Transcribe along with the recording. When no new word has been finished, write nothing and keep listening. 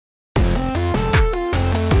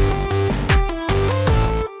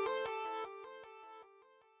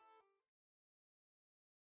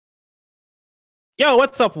Yo,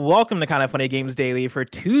 what's up? Welcome to Kind of Funny Games Daily for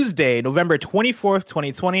Tuesday, November 24th,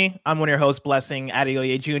 2020. I'm one of your hosts, Blessing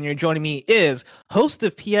Adeoye Jr. Joining me is host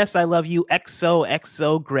of PS I Love You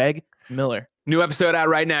XOXO, Greg Miller. New episode out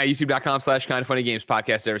right now, youtube.com/kindoffunnygames,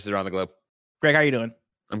 podcast services around the globe. Greg, how are you doing?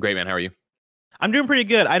 I'm great, man. How are you? I'm doing pretty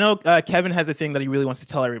good. I know Kevin has a thing that he really wants to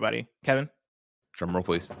tell everybody. Kevin? Drum roll,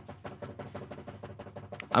 please.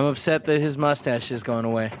 I'm upset that his mustache is going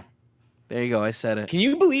away. There you go. I said it. Can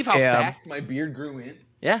you believe how fast my beard grew in?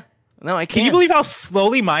 Yeah. No, I can't. Can you believe how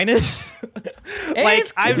slowly mine is? Like,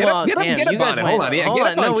 I get up on it. Hold on. Yeah,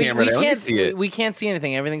 get up on camera. Let me see it. We can't see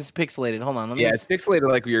anything. Everything's pixelated. Hold on. It's pixelated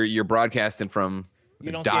like you're broadcasting from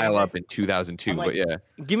dial up in 2002. Like, but yeah,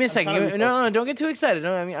 give me a second. No, don't get too excited.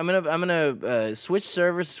 No, I mean, I'm gonna switch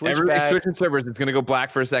servers. Everybody's switching servers. It's gonna go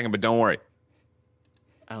black for a second, but don't worry.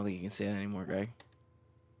 I don't think you can say that anymore, Greg.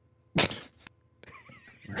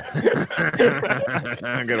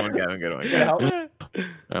 Good one, Kevin. Good one.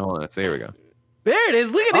 Hold on. So here we go. There it is.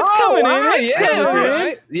 Look at it. It's coming in. It's coming in.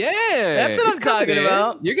 Right. Yeah, that's what I'm talking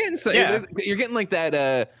about. You're getting like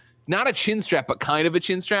that. Not a chin strap, but kind of a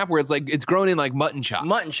chin strap, where it's like it's grown in like mutton chops.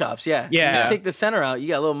 Mutton chops, yeah. Yeah. You just take the center out. You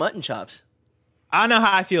got little mutton chops. I don't know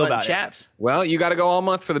how I feel Mutton about chaps. Well, you got to go all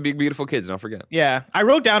month for the big beautiful kids. Don't forget. Yeah, I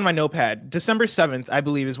wrote down my notepad. December 7th, I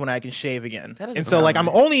believe, is when I can shave again. And so, like,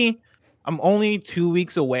 right. I'm only 2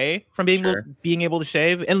 weeks away from being able to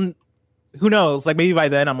shave, and who knows? Like, maybe by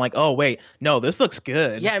then I'm like, oh wait, no, this looks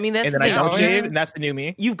good. Yeah, I mean, that's and then I don't shave, and that's the new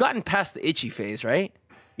me. You've gotten past the itchy phase, right?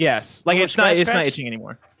 Yes, like No more it's not scratch? itching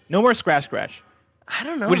anymore. No more scratch. I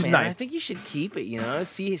don't know, Which is man. nice. I think you should keep it. You know,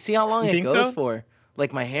 see how long You it think goes so? for.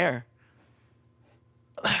 Like my hair.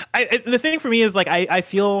 The thing for me is like I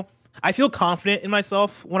feel confident in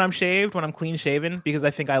myself when I'm shaved, when I'm clean shaven, because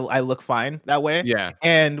I think I look fine that way. Yeah.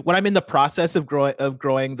 And when I'm in the process of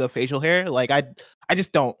growing the facial hair, like I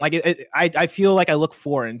just don't like it. I feel like I look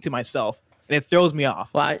foreign to myself, and it throws me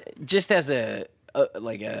off. Well, just as a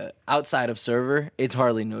outside observer, it's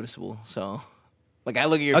hardly noticeable. So, like, I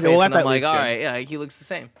look at your face and I'm like, all right, yeah, he looks the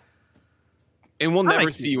same. And we'll I never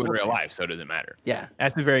like see you in you. real life, so it doesn't matter. Yeah.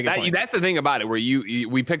 That's a very good point. That's the thing about it, where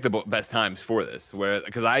we picked the best times for this,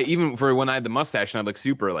 because I even for when I had the mustache and I look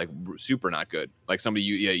super not good. Like somebody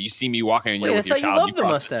you see me walking and you're with your child, you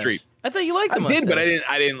cross the street. I thought you liked the I mustache. did, but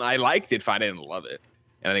I liked it fine. I didn't love it.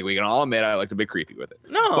 And I think we can all admit I looked a bit creepy with it.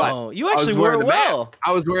 No, but you actually wore it well.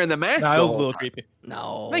 I was wearing the mask. No, it was a little creepy.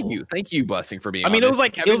 No. Thank you, Blessing, for being. I mean, honest. it was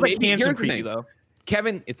like Kevin, handsome creepy though.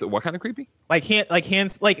 Kevin, it's what kind of creepy? Hands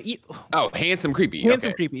Handsome creepy. Handsome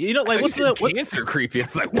Okay. creepy. You know, like I what's thought the you said cancer creepy? I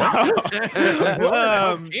was like, what?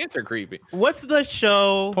 Cancer creepy. what's the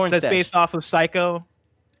show Porn that's stash. based off of Psycho?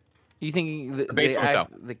 You think Bates Motel.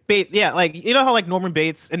 Yeah, like you know how like Norman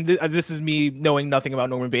Bates, and this is me knowing nothing about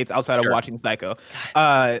Norman Bates outside of watching Psycho.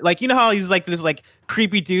 Like you know how he's like this like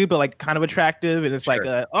creepy dude, but like kind of attractive, and it's like,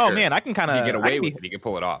 man, I can kind of You get away with it. You can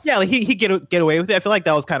pull it off. Yeah, like he get away with it. I feel like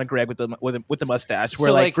that was kind of Greg with the mustache, where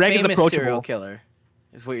so, like Greg is famous approachable. serial killer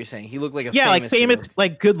is what you're saying. He looked like a Famous, serial-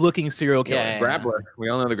 like good looking serial killer. Yeah. Grappler. We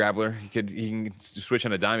all know the grappler. He can switch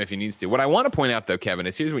on a dime if he needs to. What I want to point out though, Kevin,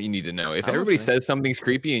 is here's what you need to know. If everybody says something's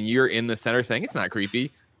creepy and you're in the center saying it's not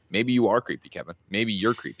creepy, maybe you are creepy, Kevin. Maybe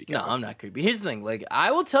you're creepy, Kevin. No, I'm not creepy. Here's the thing. Like,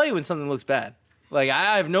 I will tell you when something looks bad. Like,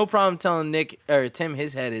 I have no problem telling Nick or Tim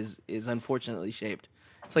his head is unfortunately shaped.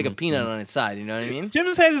 It's like a peanut on its side. You know what I mean?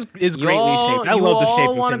 Tim's head is greatly shaped. I love the shape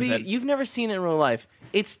of Tim's head. You've never seen it in real life.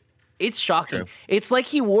 It's shocking. True. It's like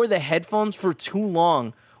he wore the headphones for too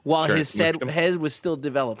long while his True. head was still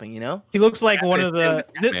developing. You know? He looks like one of the.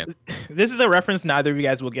 Batman. This is a reference neither of you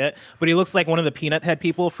guys will get, but he looks like one of the Peanut Head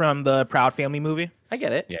people from the Proud Family movie. I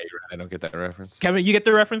get it. Yeah, you're right. I don't get that reference. Kevin, you get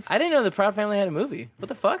the reference? I didn't know the Proud Family had a movie. What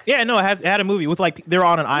the fuck? Yeah, no, it had a movie with like they're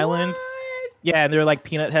on an island. What? Yeah, and they're like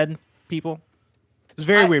Peanut Head people. It's a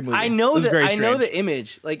very weird movie. I know It was very I know strange. the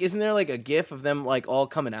image. Like, isn't there like a GIF of them like all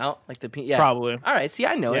coming out? Like yeah. Probably. All right. See,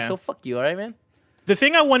 I know it. Yeah. So fuck you. All right, man. The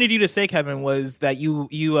thing I wanted you to say, Kevin, was that you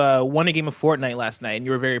won a game of Fortnite last night, and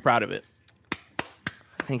you were very proud of it.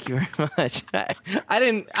 Thank you very much. I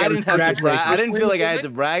didn't have to brag. I didn't feel like I had to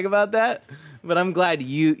brag about that, but I'm glad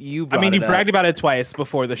you brought I mean, you it up. bragged about it twice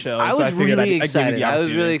before the show. I so was figured really I'd give you excited. the I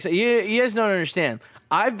was really opportunity. excited. You guys don't understand.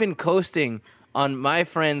 I've been coasting on my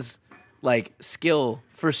friend's like skill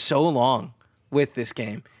for so long with this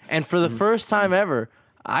game, and for the first time ever,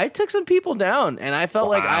 I took some people down, and I felt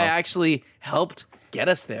like I actually helped get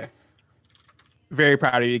us there. Very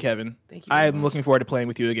proud of you, Kevin. Thank you very I'm much. looking forward to playing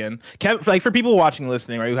with you again. Kevin, like for people watching, and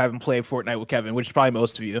listening, right, who haven't played Fortnite with Kevin, which is probably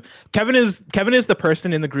most of you. Kevin is the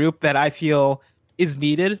person in the group that I feel is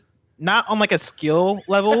needed not on like a skill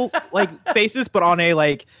level like basis, but on a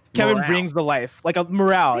like Kevin Morale. brings the life, like a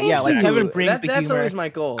morale. Thank yeah, like you. Kevin brings the That's humor. always my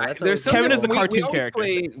goal. That's There's always my Kevin is the goal. cartoon we always character.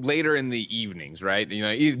 play later in the evenings, right?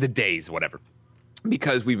 The days, whatever.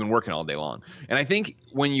 Because we've been working all day long. And I think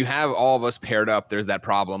when you have all of us paired up, there's that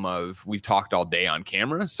problem of we've talked all day on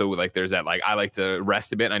camera. So like there's that, like, I like to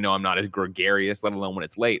rest a bit. And I know I'm not as gregarious, let alone when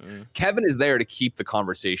it's late. Kevin is there to keep the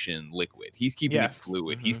conversation liquid. He's keeping it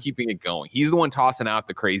fluid. He's keeping it going. He's the one tossing out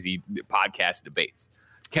the crazy podcast debates.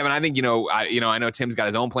 Kevin, I think, I know Tim's got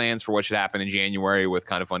his own plans for what should happen in January with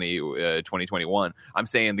Kind of Funny 2021. I'm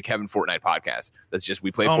saying the Kevin Fortnite podcast. That's just,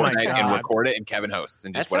 we play Fortnite and record it and Kevin hosts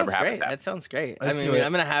and just whatever happens. That sounds great. Let's I do mean, it.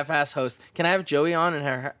 I'm going to half-ass host. Can I have Joey on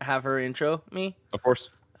and have her intro me? Of course.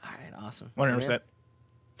 All right, awesome. 100%.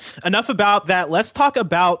 Enough about that. Let's talk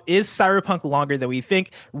about, is Cyberpunk longer than we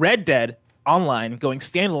think? Red Dead Online going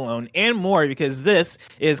standalone and more, because this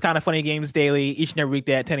is Kind of Funny Games Daily each and every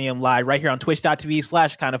weekday at 10 a.m. live right here on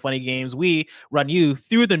twitch.tv/kindoffunnygames. We run you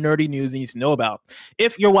through the nerdy news you need to know about.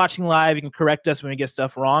 If you're watching live, you can correct us when we get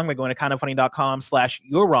stuff wrong by going to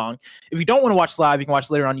kindoffunny.com/you're wrong. If you don't want to watch live, you can watch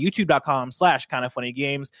later on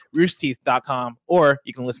youtube.com/kindoffunnygames, roosterteeth.com, or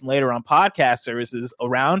you can listen later on podcast services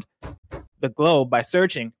around the globe by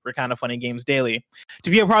searching for Kind of Funny Games Daily. To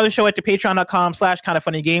be a part of the show, at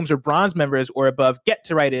patreon.com/kindoffunnygames, or bronze members or above get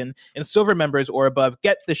to write in, and silver members or above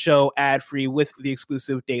get the show ad-free with the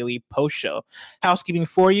exclusive daily post show. Housekeeping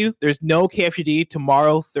for you, there's no KFGD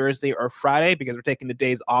tomorrow, Thursday, or Friday, because we're taking the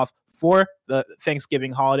days off for the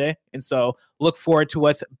Thanksgiving holiday. And so look forward to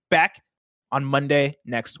us back on Monday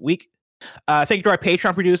next week. Thank you to our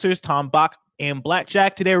Patreon producers, Tom Bach and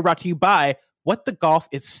Blackjack. Today we're brought to you by What the Golf,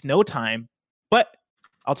 It's Snow Time. But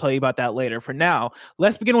I'll tell you about that later. For now,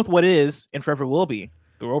 let's begin with what is and forever will be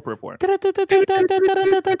the Roper Report. It's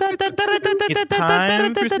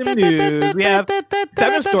time for some news. We have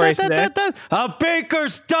 7 stories today. A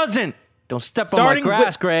baker's dozen. Don't step Starting on my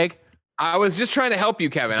grass, with- Greg. I was just trying to help you,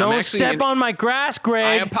 Kevin. Don't step on my grass, I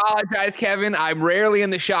Greg. apologize, Kevin. I'm rarely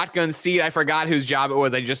in the shotgun seat. I forgot whose job it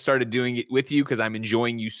was. I just started doing it with you because I'm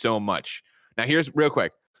enjoying you so much. Now, here's real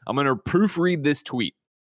quick. I'm going to proofread this tweet.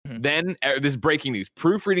 Then this is breaking news.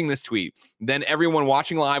 Proofreading this tweet. Then everyone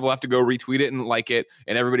watching live will have to go retweet it and like it.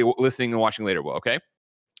 And everybody listening and watching later will, okay?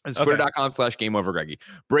 It's twitter.com/GameOverGreggy.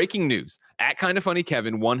 Breaking news. At Kind of Funny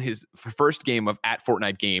Kevin won his first game of at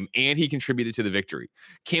Fortnite game, and he contributed to the victory.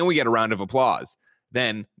 Can we get a round of applause?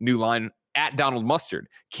 Then, new line, at Donald Mustard.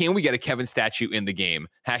 Can we get a Kevin statue in the game?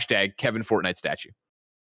 Hashtag Kevin Fortnite statue.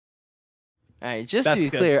 All right, just That's to be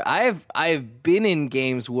good. clear, I've been in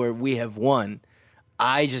games where we have won.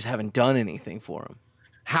 I just haven't done anything for him.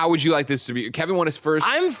 How would you like this to be? Kevin won his first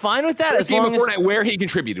I'm fine with that first as game long of as Fortnite where he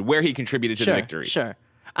contributed to the victory. Sure.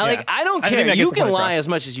 Yeah. I don't I think care. that You gets the can point lie across. as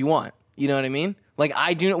much as you want. You know what I mean? Like,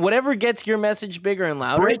 I do whatever gets your message bigger and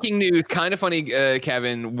louder. Breaking news: Kind of Funny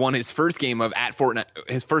Kevin won his first game of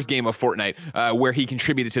Fortnite, where he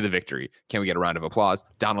contributed to the victory. Can we get a round of applause?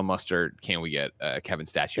 Donald Mustard. Can we get Kevin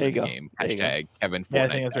statue There in you the go. game? There you go. Hashtag Kevin Fortnite. Yeah, I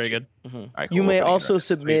think that's very statue. good. All right, You cool. may We'll put it also in.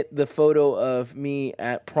 submit the photo of me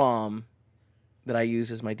at prom that I use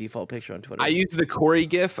as my default picture on Twitter. I use the Corey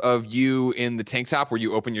gif of you in the tank top where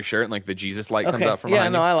you open your shirt and like the Jesus light comes out from yeah,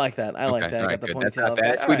 behind no, you. I like that. I like Okay, that. all I right, got the good. That's ponytail. not up bad.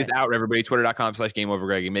 there. Tweet All is right. out, everybody.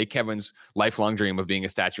 Twitter.com/GameOverGreggy. Make Kevin's lifelong dream of being a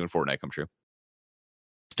statue in Fortnite come true.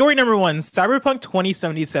 Story number 1, Cyberpunk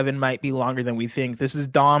 2077 might be longer than we think. This is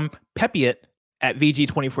Dom Pepiot at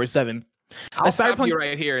VG247. I'll stop Cyberpunk- you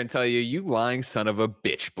right here and tell you, you lying son of a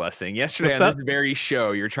bitch, Blessing. Yesterday What's on this very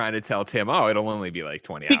show, you're trying to tell Tim, oh, it'll only be like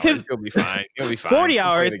 20 Because- hours. You'll be fine. You'll be fine. 40 We'll play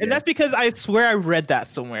hours, the game. and that's because I swear I read that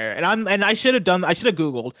somewhere, and I should have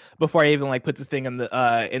Googled before I even like put this thing in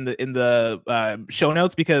the show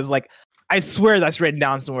notes, because like I swear that's written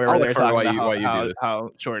down somewhere I'll where they're look for talking why about you do this.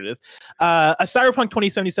 how short it is. A Cyberpunk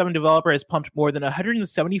 2077 developer has pumped more than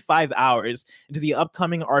 175 hours into the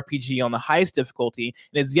upcoming RPG on the highest difficulty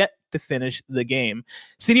and is yet to finish the game.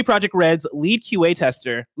 CD Projekt Red's lead QA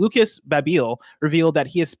tester, Lucas Babille, revealed that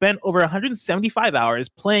he has spent over 175 hours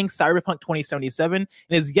playing Cyberpunk 2077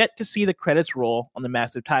 and is yet to see the credits roll on the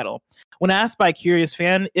massive title. When asked by a curious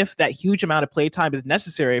fan if that huge amount of playtime is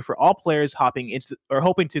necessary for all players hoping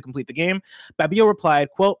to complete the game, Babille replied,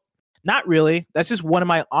 quote, "Not really. That's just one of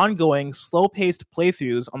my ongoing, slow-paced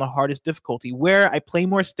playthroughs on the hardest difficulty, where I play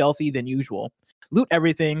more stealthy than usual. Loot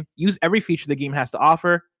everything, use every feature the game has to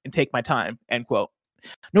offer, and take my time," end quote.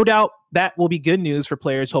 No doubt that will be good news for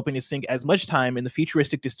players hoping to sink as much time in the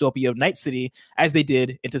futuristic dystopia of Night City as they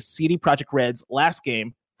did into CD Projekt Red's last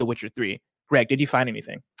game, The Witcher 3. Greg, did you find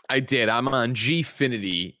anything? I did. I'm on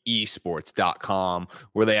gfinityEsports.com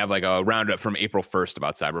where they have like a roundup from April 1st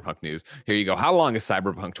about Cyberpunk news. Here you go. How long is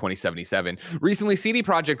Cyberpunk 2077? Recently, CD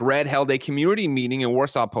Projekt Red held a community meeting in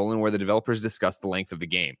Warsaw, Poland, where the developers discussed the length of the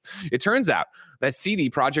game. It turns out that CD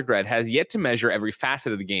Projekt Red has yet to measure every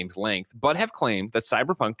facet of the game's length, but have claimed that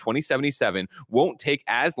Cyberpunk 2077 won't take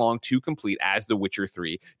as long to complete as The Witcher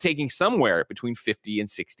 3, taking somewhere between 50 and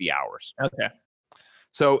 60 hours. Okay.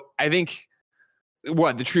 So I think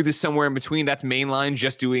the truth is somewhere in between. That's mainline,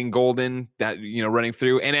 just doing golden, that, running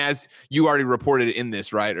through. And as you already reported in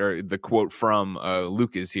this, right, or the quote from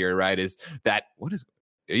Lucas here, right, is that,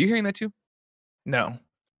 are you hearing that too? No.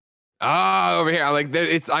 Over here, I'm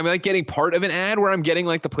like getting part of an ad where I'm getting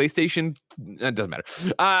like the PlayStation. It doesn't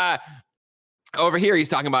matter. Over here, he's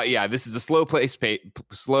talking about, this is a slow-paced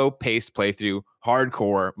playthrough,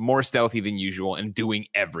 hardcore, more stealthy than usual, and doing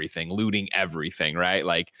everything, looting everything, right?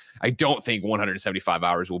 Like, I don't think 175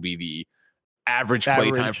 hours will be the average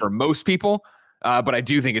playtime for most people, but I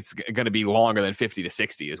do think it's going to be longer than 50 to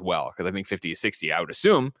 60 as well, because I think 50 to 60, I would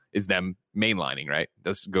assume, is them mainlining, right?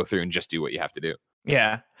 Just go through and just do what you have to do.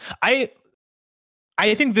 Yeah.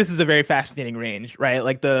 I think this is a very fascinating range, right?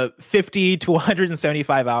 Like the 50 to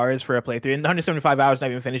 175 hours for a playthrough, and 175 hours not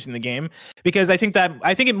even finishing the game, because I think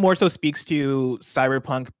it more so speaks to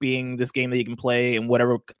Cyberpunk being this game that you can play in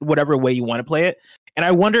whatever way you want to play it. And I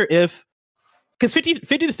wonder if, because 50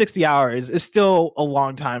 to 60 hours is still a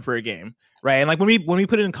long time for a game, right? And like when we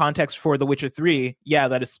put it in context for The Witcher 3,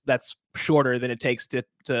 that's shorter than it takes to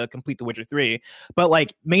complete The Witcher 3. But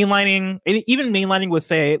like mainlining, and even mainlining with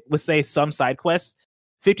say some side quests,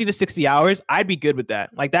 50 to 60 hours, I'd be good with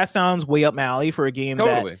that. Like that sounds way up my alley for a game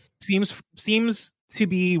that seems to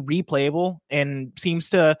be replayable and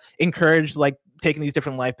seems to encourage like taking these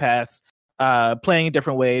different life paths, playing in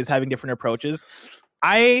different ways, having different approaches.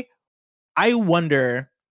 I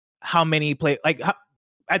wonder how many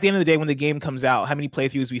at the end of the day, when the game comes out, how many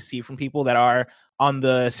playthroughs we see from people that are on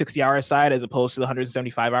the 60-hour side as opposed to the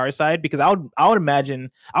 175-hour side. Because I would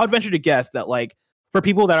venture to guess that like for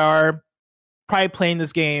people that are probably playing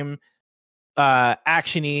this game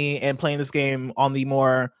actiony and playing this game on the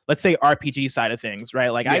more, let's say, RPG side of things, right?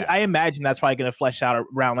 Like I imagine that's probably going to flesh out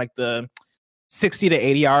around like the 60 to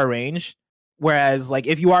 80-hour range. Whereas like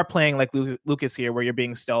if you are playing like Lucas here, where you're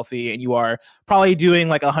being stealthy and you are probably doing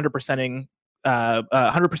like 100%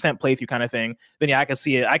 playthrough kind of thing, then I could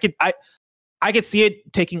see it. I could see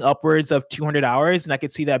it taking upwards of 200 hours, and I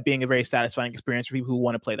could see that being a very satisfying experience for people who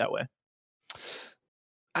want to play that way.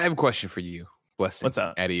 I have a question for you, Blessing. What's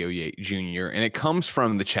up? Eddie Oye Jr., and it comes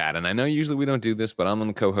from the chat, and I know usually we don't do this, but I'm on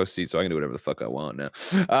the co-host seat, so I can do whatever the fuck I want now.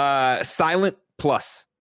 Silent Plus,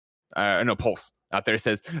 Pulse out there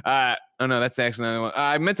says, oh no, that's actually another one.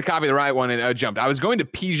 I meant to copy the right one and jumped. I was going to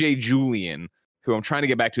PJ Julian, who I'm trying to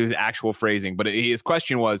get back to his actual phrasing, but his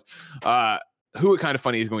question was, who at Kind of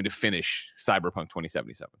Funny is going to finish Cyberpunk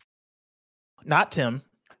 2077? Not Tim.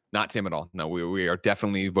 Not Tim at all. No, we are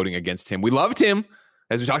definitely voting against Tim. We love Tim.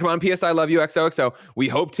 As we talked about on PS I Love You XOXO, we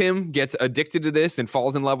hope Tim gets addicted to this and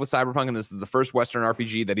falls in love with Cyberpunk, and this is the first Western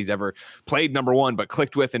RPG that he's ever played, number one, but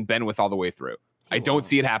clicked with and been with all the way through. I don't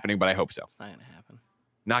see it happening, but I hope so. It's not going to happen.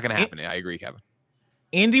 Not going to happen. I agree, Kevin.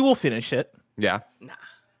 Andy will finish it. Yeah. Nah.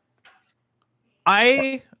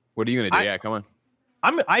 What are you going to do? Yeah, come on.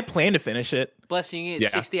 I plan to finish it. Blessing, you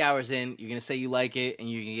get 60 hours in. You're going to say you like it,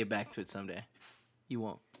 and you're going to get back to it someday. You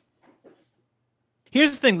won't.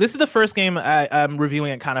 Here's the thing. This is the first game I'm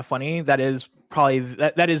reviewing at Kind of Funny that is probably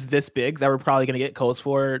that is this big that we're probably going to get codes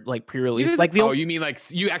for like pre-release. Like you mean like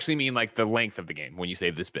you actually mean like the length of the game when you say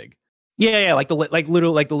this big? Yeah, like the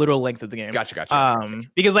literal length of the game. Gotcha.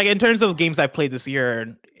 Because like in terms of games I've played this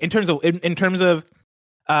year, in terms of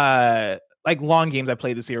like long games I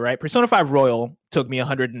played this year, right? Persona 5 Royal took me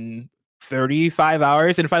 135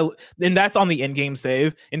 hours, and that's on the in-game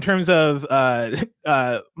save. In terms of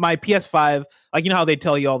my PS5, like how they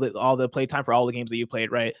tell you all the playtime for all the games that you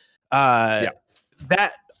played, right?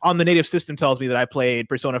 That on the native system tells me that I played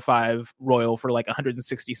Persona 5 Royal for like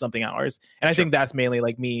 160 something hours, and I think that's mainly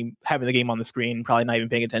like me having the game on the screen, probably not even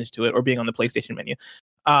paying attention to it, or being on the PlayStation menu.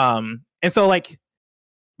 And so like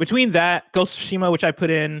between that, Ghost of Tsushima, which I put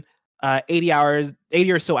in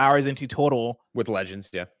 80 or so hours into total with Legends,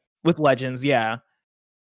 I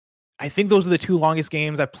think those are the two longest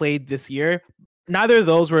games I've played this year. Neither of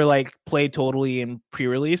those were like played totally in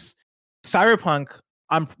pre-release. Cyberpunk,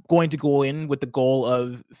 I'm going to go in with the goal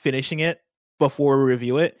of finishing it before we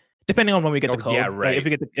review it, depending on when we get the code. Yeah, right.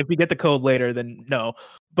 Like, if we get the code later, then no.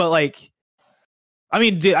 But like, I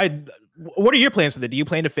mean, What are your plans with it? Do you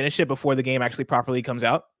plan to finish it before the game actually properly comes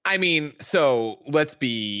out? I mean, so let's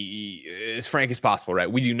be as frank as possible,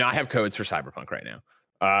 right? We do not have codes for Cyberpunk right now.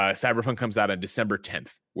 Cyberpunk comes out on December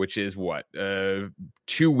 10th, which is what?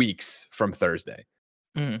 2 weeks from Thursday.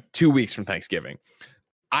 2 weeks from Thanksgiving.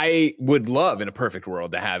 I would love in a perfect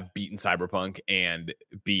world to have beaten Cyberpunk and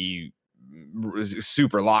be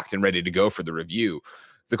super locked and ready to go for the review.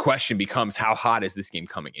 The question becomes, how hot is this game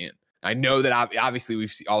coming in? I know that obviously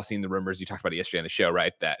we've all seen the rumors. You talked about it yesterday on the show,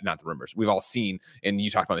 right? That not the rumors. We've all seen, and you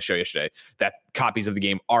talked about the show yesterday, that copies of the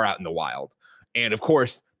game are out in the wild. And of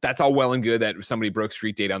course, that's all well and good that somebody broke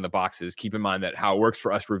street data on the boxes. Keep in mind that how it works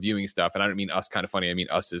for us reviewing stuff, and I don't mean us kind of funny, I mean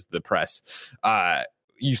us as the press.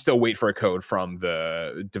 You still wait for a code from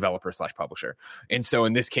the developer / publisher. And so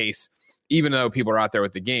in this case, even though people are out there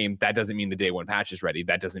with the game, that doesn't mean the day one patch is ready.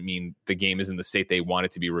 That doesn't mean the game is in the state they want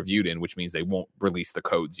it to be reviewed in, which means they won't release the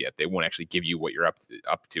codes yet. They won't actually give you what you're up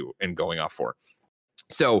to and going off for.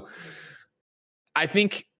 So I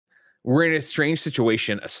think we're in a strange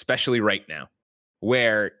situation, especially right now,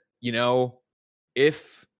 where, you know,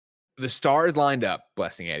 if the stars lined up,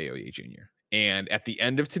 blessing Adeoye Jr., and at the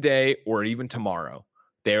end of today or even tomorrow,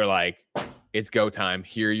 they're like, it's go time.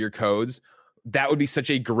 Here are your codes. That would be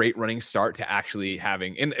such a great running start to actually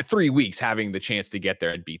having, in 3 weeks, having the chance to get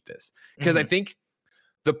there and beat this. Because I think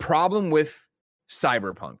the problem with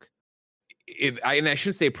Cyberpunk, and I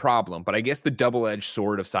shouldn't say problem, but I guess the double-edged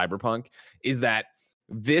sword of Cyberpunk is that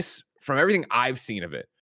this, from everything I've seen of it,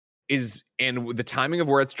 is, and the timing of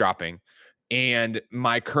where it's dropping and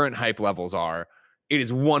my current hype levels are, it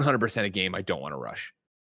is 100% a game I don't want to rush.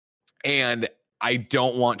 And I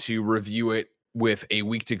don't want to review it with a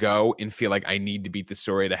week to go and feel like I need to beat the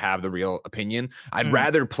story to have the real opinion. I'd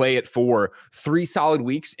rather play it for 3 solid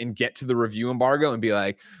weeks and get to the review embargo and be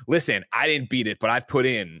like, listen, I didn't beat it, but I've put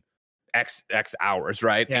in X hours,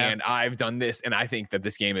 right? Yeah. And I've done this, and I think that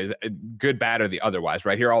this game is good, bad, or the otherwise,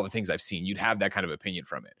 right? Here are all the things I've seen. You'd have that kind of opinion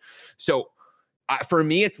from it. So for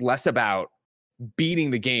me, it's less about beating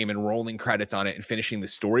the game and rolling credits on it and finishing the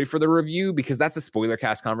story for the review, because that's a spoiler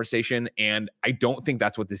cast conversation, and I don't think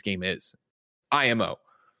that's what this game is. IMO.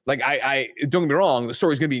 Like, I don't get me wrong, the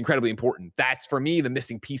story is going to be incredibly important. That's, for me, the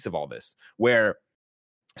missing piece of all this, where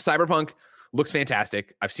Cyberpunk looks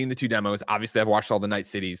fantastic. I've seen the 2 demos. Obviously, I've watched all the Night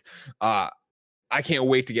Cities. I can't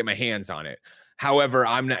wait to get my hands on it. However,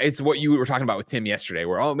 it's what you were talking about with Tim yesterday,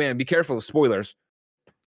 where, oh man, be careful of spoilers.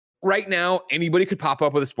 Right now, anybody could pop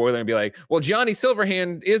up with a spoiler and be like, well, Johnny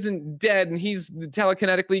Silverhand isn't dead and he's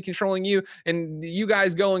telekinetically controlling you, and you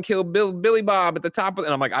guys go and kill Billy Bob at the top of it.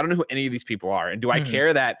 And I'm like, I don't know who any of these people are. And do I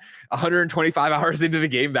care that 125 hours into the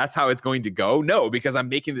game, that's how it's going to go? No, because I'm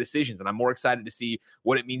making the decisions, and I'm more excited to see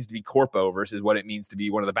what it means to be Corpo versus what it means to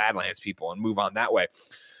be one of the Badlands people and move on that way.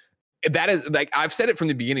 That is, like, I've said it from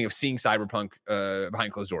the beginning of seeing Cyberpunk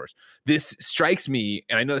behind closed doors. This strikes me,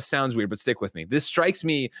 and I know this sounds weird, but stick with me. This strikes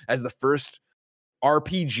me as the first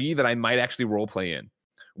RPG that I might actually role play in,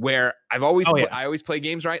 where I always play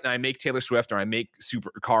games, right? And I make Taylor Swift, or I make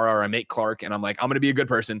Super Kara, or I make Clark, and I'm like, I'm going to be a good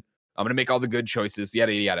person. I'm going to make all the good choices,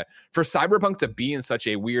 yada, yada, yada. For Cyberpunk to be in such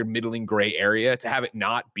a weird middling gray area, to have it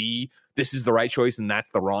not be, this is the right choice and that's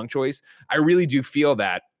the wrong choice, I really do feel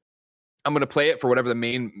that I'm going to play it for whatever the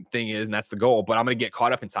main thing is, and that's the goal. But I'm going to get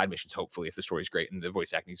caught up in side missions, hopefully, if the story's great and the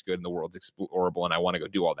voice acting is good and the world's explorable and I want to go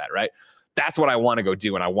do all that, right? That's what I want to go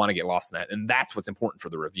do, and I want to get lost in that. And that's what's important for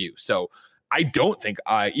the review. So I don't think,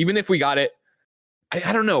 even if we got it,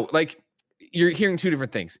 I don't know, like, you're hearing 2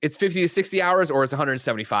 different things. It's 50 to 60 hours or it's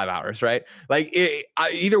 175 hours, right? Like,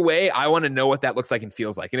 either way, I want to know what that looks like and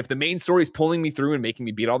feels like. And if the main story is pulling me through and making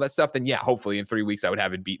me beat all that stuff, then yeah, hopefully in 3 weeks I would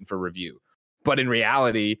have it beaten for review. But in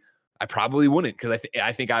reality, I probably wouldn't, because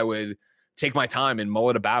I think I would take my time and mull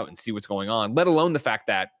it about and see what's going on, let alone the fact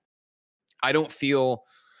that I don't feel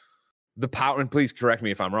the power, and please correct me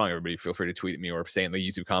if I'm wrong, everybody feel free to tweet at me or say in the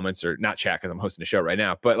YouTube comments, or not chat because I'm hosting a show right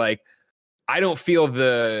now, but like, I don't feel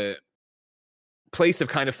the place of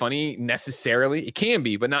Kind of Funny necessarily, it can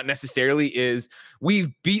be, but not necessarily, is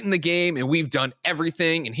we've beaten the game and we've done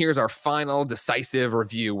everything and here's our final decisive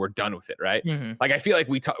review, we're done with it, right? Like, I feel like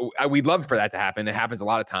we'd love for that to happen. It happens a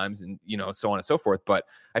lot of times, and you know, so on and so forth, but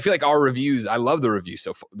I feel like our reviews, I love the review,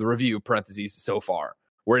 so the review parentheses so far,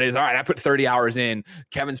 where it is, all right, I put 30 hours in,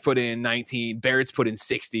 Kevin's put in 19, Barrett's put in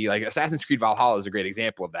 60. Like, Assassin's Creed Valhalla is a great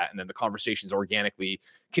example of that. And then the conversations organically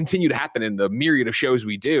continue to happen in the myriad of shows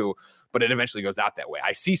we do, but it eventually goes out that way.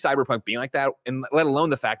 I see Cyberpunk being like that, and let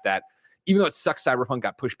alone the fact that even though it sucks Cyberpunk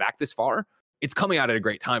got pushed back this far, it's coming out at a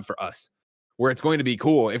great time for us, where it's going to be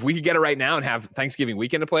cool. If we could get it right now and have Thanksgiving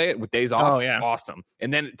weekend to play it with days off, awesome.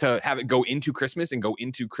 And then to have it go into Christmas and go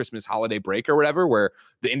into Christmas holiday break or whatever, where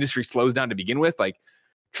the industry slows down to begin with, like,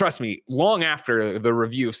 trust me, long after the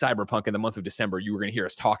review of Cyberpunk in the month of December, you were going to hear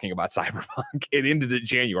us talking about Cyberpunk and into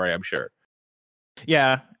January, I'm sure.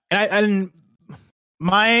 Yeah. And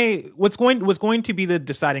what's going to be the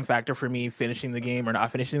deciding factor for me finishing the game or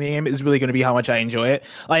not finishing the game is really going to be how much I enjoy it.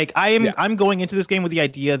 Like I'm going into this game with the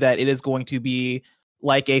idea that it is going to be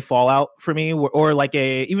like a Fallout for me, or like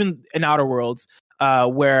even an Outer Worlds,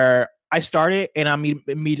 where I start it and I'm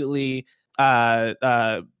immediately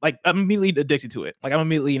I'm immediately addicted to it. Like, I'm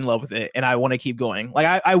immediately in love with it and I want to keep going.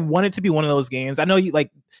 Like, I want it to be one of those games. I know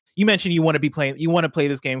you mentioned you want to play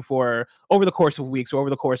this game for over the course of weeks or over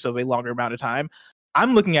the course of a longer amount of time.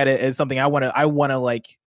 I'm looking at it as something I want to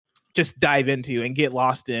like just dive into and get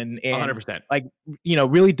lost in, and 100%. like,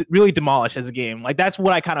 really demolish as a game. Like, that's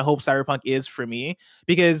what I kind of hope Cyberpunk is for me,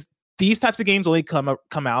 because these types of games only come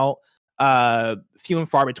out few and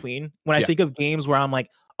far between. When I think of games where I'm like,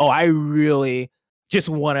 oh, I really just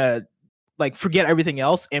want to like forget everything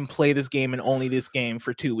else and play this game and only this game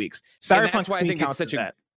for 2 weeks. Cyberpunk, that's why I think it's such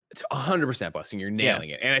it's 100% busting. You're nailing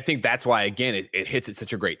it. And I think that's why, again, it hits at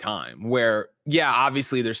such a great time where,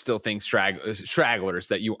 obviously there's still things, stragglers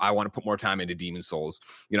that I want to put more time into Demon Souls.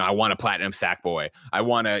 I want to platinum Sackboy. I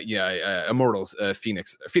want to, Immortals,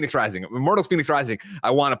 Phoenix Rising. Immortals Phoenix Rising.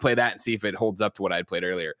 I want to play that and see if it holds up to what I had played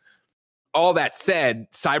earlier. All that said,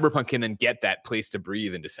 Cyberpunk can then get that place to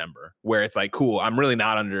breathe in December, where it's like, cool, I'm really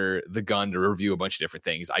not under the gun to review a bunch of different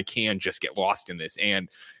things. I can just get lost in this and,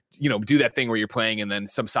 do that thing where you're playing and then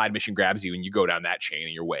some side mission grabs you and you go down that chain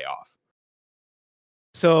and you're way off.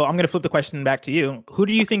 So I'm going to flip the question back to you. Who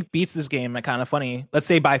do you think beats this game at Kinda Funny? Let's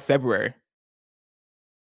say by February.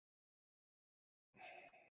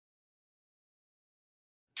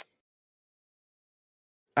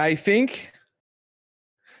 I think...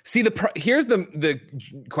 See, here's the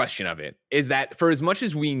question of it, is that for as much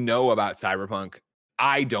as we know about Cyberpunk,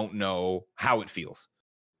 I don't know how it feels.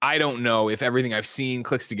 I don't know if everything I've seen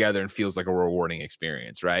clicks together and feels like a rewarding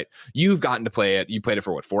experience, right? You've gotten to play it. You played it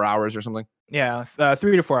for what, 4 hours or something? Yeah,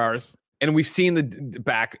 3 to 4 hours. And we've seen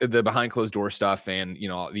the behind closed door stuff and, the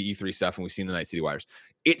E3 stuff, and we've seen the Night City Wires.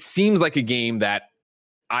 It seems like a game that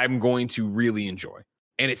I'm going to really enjoy.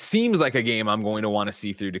 And it seems like a game I'm going to want to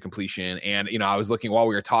see through to completion. And, I was looking while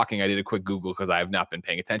we were talking, I did a quick Google because I have not been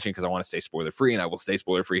paying attention because I want to stay spoiler free, and I will stay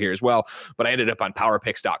spoiler free here as well. But I ended up on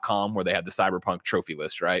powerpicks.com where they had the Cyberpunk trophy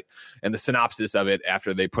list, right? And the synopsis of it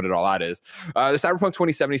after they put it all out is the Cyberpunk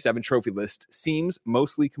 2077 trophy list seems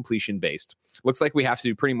mostly completion based. Looks like we have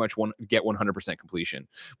to pretty much get 100% completion.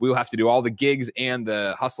 We will have to do all the gigs and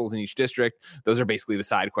the hustles in each district. Those are basically the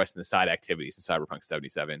side quests and the side activities in Cyberpunk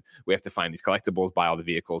 77. We have to find these collectibles, buy all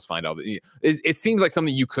the vehicles, find all the... It seems like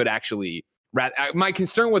something you could actually... My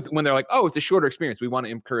concern with when they're like, oh, it's a shorter experience, we want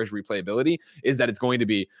to encourage replayability, is that it's going to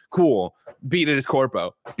be cool, beat it as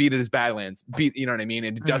Corpo, beat it as Badlands, you know what I mean?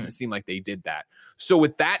 And it doesn't seem like they did that. So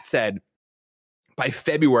with that said, by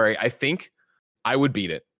February, I think I would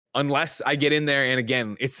beat it. Unless I get in there, and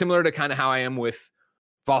again, it's similar to kind of how I am with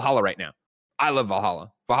Valhalla right now. I love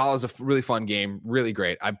Valhalla. Valhalla is a really fun game, really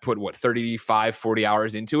great. I put, 35, 40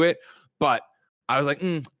 hours into it, but I was like,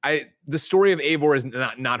 the story of Eivor is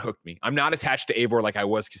not hooked me. I'm not attached to Eivor like I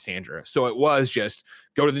was Cassandra. So it was just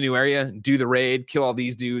go to the new area, do the raid, kill all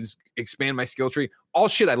these dudes, expand my skill tree. All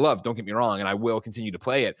shit I love, don't get me wrong, and I will continue to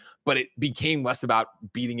play it. But it became less about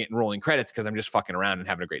beating it and rolling credits because I'm just fucking around and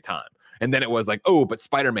having a great time. And then it was like, oh, but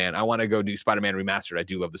Spider-Man, I want to go do Spider-Man Remastered. I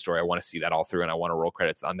do love the story. I want to see that all through, and I want to roll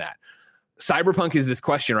credits on that. Cyberpunk is this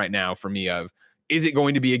question right now for me of, is it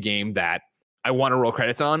going to be a game that I want to roll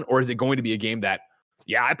credits on, or is it going to be a game that,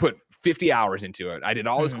 I put 50 hours into it. I did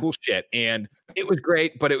all this cool shit and it was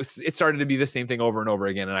great, but it started to be the same thing over and over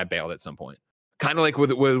again. And I bailed at some point, kind of like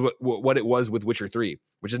with what it was with Witcher 3,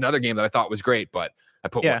 which is another game that I thought was great, but I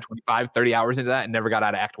put 25, 30 hours into that and never got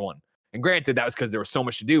out of Act 1. And granted, that was because there was so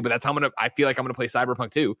much to do, but that's how I feel like I'm going to play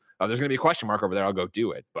Cyberpunk 2. There's going to be a question mark over there. I'll go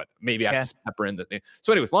do it, but maybe I have to pepper in the thing.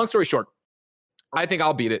 So anyways, long story short, I think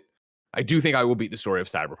I'll beat it. I do think I will beat the story of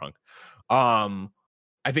Cyberpunk.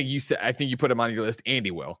 I think you put him on your list.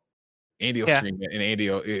 Andy will stream it, and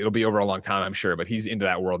it'll be over a long time, I'm sure, but he's into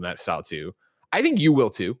that world and that style too. I think you will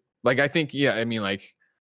too. Like, I think,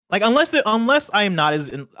 unless I'm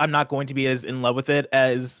not going to be as in love with it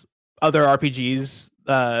as other RPGs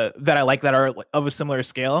that I like that are of a similar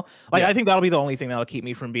scale. I think that'll be the only thing that'll keep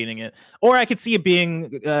me from beating it. Or I could see it being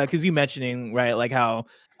because you mentioning, right, like how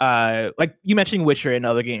like you mentioning Witcher and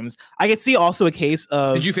other games. I could see also a case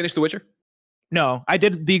of... Did you finish The Witcher? No, I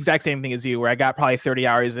did the exact same thing as you, where I got probably 30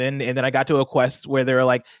 hours in, and then I got to a quest where they were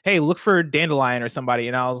like, "Hey, look for Dandelion or somebody,"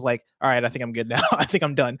 and I was like, "All right, I think I'm good now. I think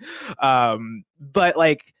I'm done." But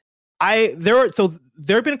like, there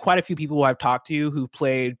have been quite a few people who I've talked to who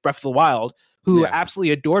played Breath of the Wild who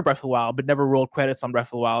absolutely adored Breath of the Wild, but never rolled credits on Breath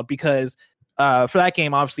of the Wild because for that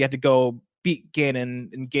game, obviously, you had to go beat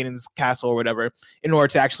Ganon in Ganon's castle or whatever in order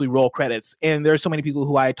to actually roll credits. And there's so many people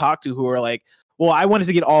who I talked to who are like, well, I wanted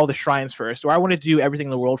to get all the shrines first, or I wanted to do everything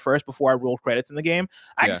in the world first before I rolled credits in the game.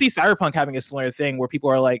 I can see Cyberpunk having a similar thing where people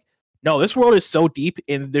are like, no, this world is so deep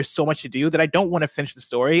and there's so much to do that I don't want to finish the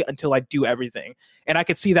story until I do everything. And I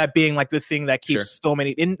could see that being like the thing that keeps so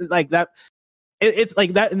many in like that. It's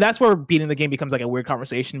like that. And that's where beating the game becomes like a weird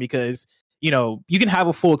conversation because, you know, you can have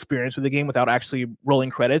a full experience with the game without actually rolling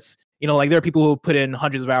credits. You know, like there are people who put in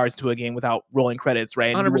hundreds of hours into a game without rolling credits,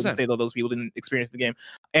 right? And 100%. You wouldn't say that those people didn't experience the game.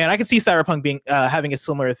 And I can see Cyberpunk being having a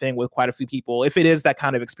similar thing with quite a few people. If it is that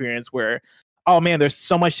kind of experience where, oh man, there's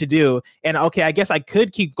so much to do, and okay, I guess I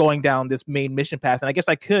could keep going down this main mission path, and I guess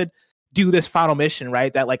I could do this final mission,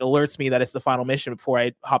 right? That like alerts me that it's the final mission before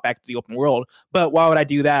I hop back to the open world. But why would I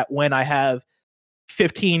do that when I have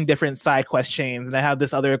 15 different side quest chains and I have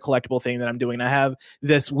this other collectible thing that I'm doing? I have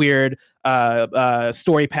this weird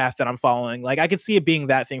story path that I'm following. Like I could see it being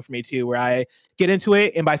that thing for me too, where I get into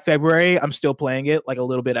it and by February I'm still playing it like a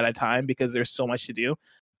little bit at a time because there's so much to do.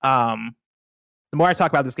 The more I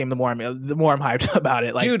talk about this game, the more I'm hyped about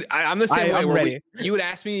it. Like, dude, I'm the same way. I'm ready. You would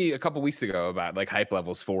ask me a couple weeks ago about like hype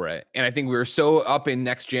levels for it, and I think we were so up in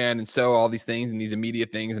next gen and so all these things and these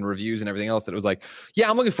immediate things and reviews and everything else that it was like, yeah,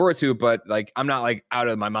 I'm looking forward to it, but like I'm not like out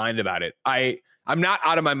of my mind about it. I'm not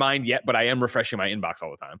out of my mind yet, but I am refreshing my inbox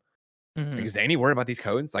all the time. Mm-hmm. Because any word about these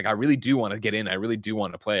codes, like I really do want to get in. I really do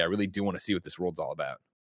want to play. I really do want to see what this world's all about.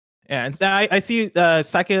 Yeah, and I see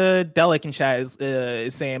Psychedelic in chat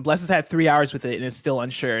is saying Bless has had 3 hours with it and is still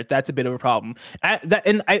unsure. That's a bit of a problem.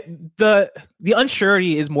 The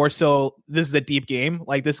unsurety is more so this is a deep game.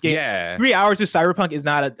 Like this game, 3 hours of Cyberpunk is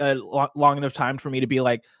not a long enough time for me to be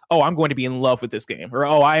like, oh, I'm going to be in love with this game, or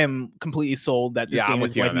oh, I am completely sold that this game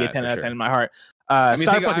is going to be a 10 out of 10 in my heart.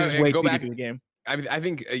 Cyberpunk is way too deep in the game. I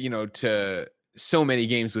think to so many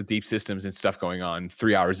games with deep systems and stuff going on,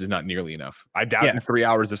 3 hours is not nearly enough. I doubt in 3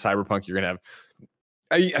 hours of Cyberpunk you're gonna have.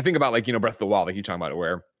 I think about like, you know, Breath of the Wild, like you talking about it,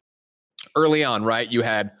 where early on, right, you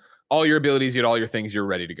had all your abilities, you had all your things, you're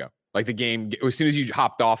ready to go. Like the game, as soon as you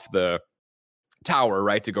hopped off the tower,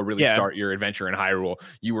 right, to go really start your adventure in Hyrule,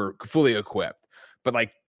 you were fully equipped. But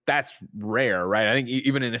like that's rare, right? I think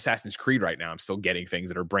even in Assassin's Creed right now, I'm still getting things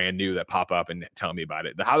that are brand new that pop up and tell me about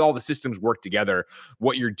it. How all the systems work together,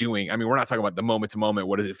 what you're doing. I mean, we're not talking about the moment to moment.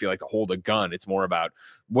 What does it feel like to hold a gun? It's more about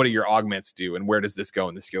what do your augments do and where does this go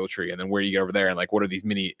in the skill tree? And then where do you get over there? And like, what are these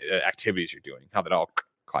mini activities you're doing? How that all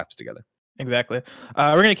claps together. Exactly.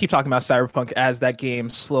 We're going to keep talking about Cyberpunk as that game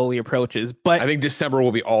slowly approaches. But I think December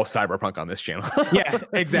will be all Cyberpunk on this channel. Yeah,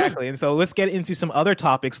 exactly. And so let's get into some other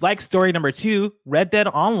topics like story number 2, Red Dead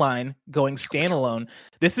Online going standalone.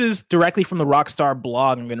 This is directly from the Rockstar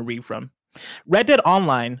blog I'm going to read from. Red Dead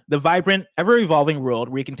Online, the vibrant, ever-evolving world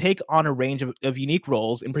where you can take on a range of unique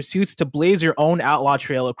roles in pursuits to blaze your own outlaw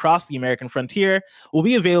trail across the American frontier, will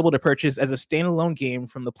be available to purchase as a standalone game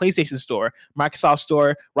from the PlayStation Store, Microsoft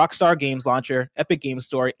Store, Rockstar Games Launcher, Epic Games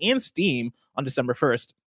Store, and Steam on December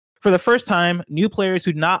 1st. For the first time, new players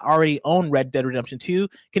who do not already own Red Dead Redemption 2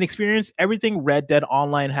 can experience everything Red Dead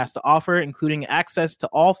Online has to offer, including access to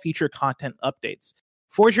all feature content updates.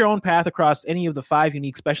 Forge your own path across any of the 5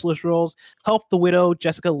 unique specialist roles, help the widow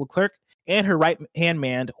Jessica Leclerc and her right-hand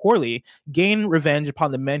man, Horley, gain revenge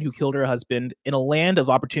upon the men who killed her husband in a land of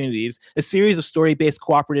opportunities, a series of story-based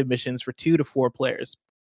cooperative missions for 2 to 4 players.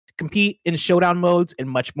 Compete in showdown modes and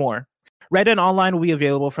much more. Red Dead Online will be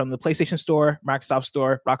available from the PlayStation Store, Microsoft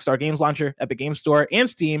Store, Rockstar Games Launcher, Epic Games Store, and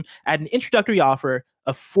Steam at an introductory offer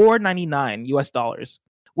of $4.99 US,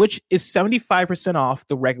 which is 75% off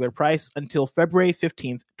the regular price until February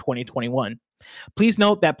 15th, 2021. Please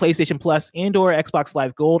note that PlayStation Plus and/or Xbox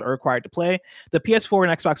Live Gold are required to play. The PS4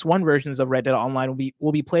 and Xbox One versions of Red Dead Online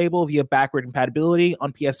will be playable via backward compatibility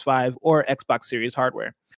on PS5 or Xbox Series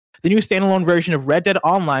hardware. The new standalone version of Red Dead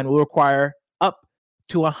Online will require up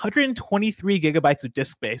to 123 gigabytes of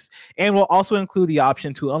disk space and will also include the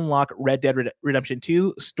option to unlock Red Dead Redemption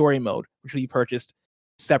 2 Story Mode, which will be purchased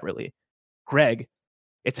separately. Greg,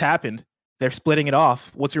 it's happened. They're splitting it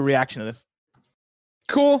off. What's your reaction to this?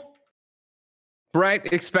 Cool. Right.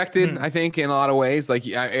 Expected, I think, in a lot of ways. Like,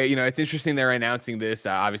 you know, it's interesting they're announcing this.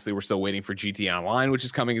 Obviously, we're still waiting for GTA Online, which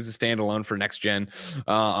is coming as a standalone for next gen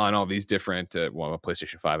on all these different,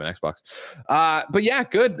 PlayStation 5 and Xbox. But yeah,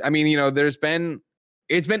 good. I mean, you know,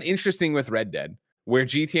 it's been interesting with Red Dead, where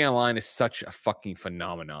GTA Online is such a fucking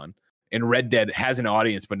phenomenon, and Red Dead has an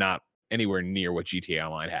audience, but not anywhere near what GTA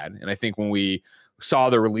Online had. And I think when we saw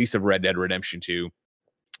the release of Red Dead Redemption 2,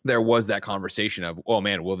 there was that conversation of, oh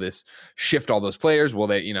man, will this shift all those players? Will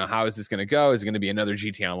they, how is this going to go? Is it going to be another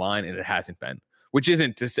GTA Online? And it hasn't been, which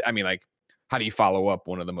isn't to say, I mean, like, how do you follow up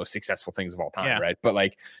one of the most successful things of all time, right? But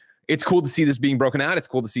like, it's cool to see this being broken out. It's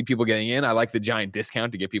cool to see people getting in. I like the giant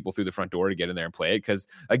discount to get people through the front door to get in there and play it. Because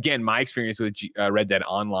again, my experience with Red Dead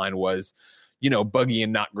Online was, buggy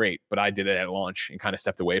and not great, but I did it at launch and kind of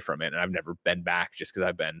stepped away from it. And I've never been back just because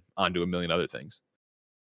I've been onto a million other things.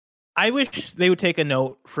 I wish they would take a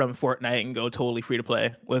note from Fortnite and go totally free to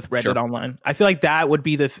play with Red Dead Online. I feel like that would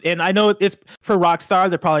be and I know it's for Rockstar.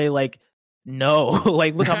 They're probably like, no,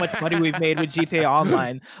 like look how much money we've made with GTA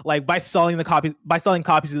Online, like by selling copies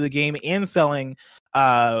of the game and selling,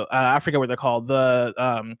 I forget what they're called.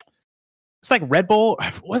 It's like Red Bull.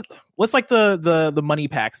 What's like the money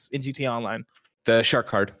packs in GTA Online? The Shark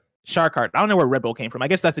Card. Shark Card. I don't know where Red Bull came from. I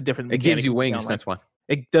guess that's a different. It gives you wings. That's why.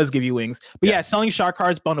 It does give you wings, but yeah, selling shark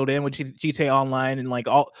cards bundled in with GTA Online and like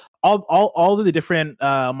all of the different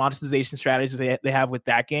monetization strategies they have with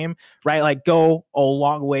that game, right? Like go a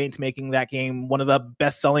long way into making that game one of the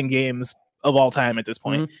best selling games of all time at this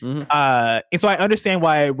point. Mm-hmm. And so I understand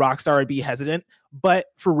why Rockstar would be hesitant, but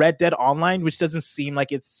for Red Dead Online, which doesn't seem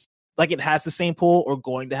like it has the same pull or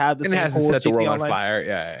going to have the same pull. It has to set the world on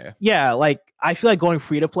fire. Yeah, like I feel like going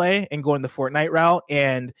free to play and going the Fortnite route,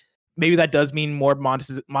 and maybe that does mean more more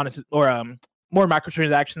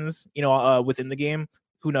microtransactions, within the game.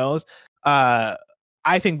 Who knows? I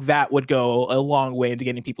think that would go a long way into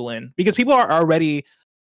getting people in, because people are already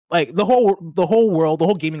like the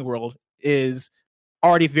whole gaming world is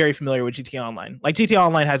already very familiar with GTA Online. Like GTA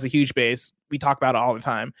Online has a huge base. We talk about it all the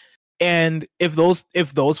time. And if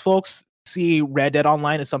those folks see Red Dead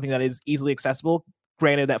Online as something that is easily accessible,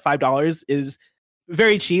 granted that $5 is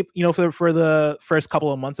very cheap, for the first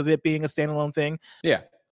couple of months of it being a standalone thing. Yeah.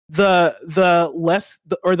 The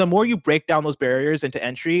more you break down those barriers into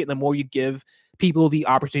entry, the more you give people the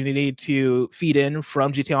opportunity to feed in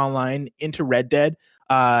from GTA Online into Red Dead,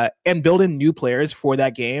 and build in new players for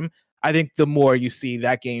that game. I think the more you see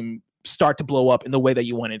that game start to blow up in the way that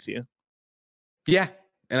you want it to. Yeah.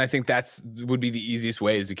 And I think would be the easiest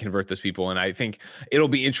way, is to convert those people. And I think it'll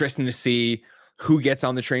be interesting to see who gets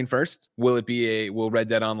on the train first. Will Red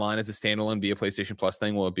Dead Online as a standalone be a PlayStation Plus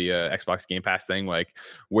thing? Will it be a Xbox Game Pass thing? Like,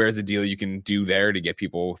 where's the deal you can do there to get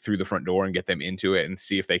people through the front door and get them into it, and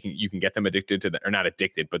see if you can get them addicted to or not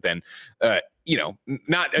addicted, but then,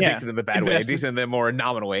 not addicted in the bad way, addicted in the more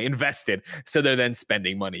nominal way, invested. So they're then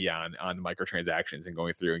spending money on microtransactions and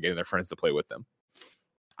going through and getting their friends to play with them.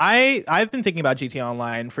 I've been thinking about GTA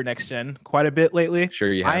Online for next gen quite a bit lately.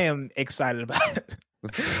 Sure you have. I am excited about it.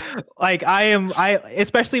 Like I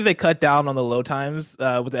especially if they cut down on the load times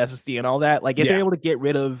with the SSD and all that. Like if they're able to get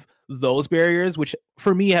rid of those barriers, which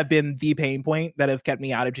for me have been the pain point that have kept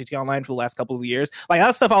me out of GTA Online for the last couple of years. Like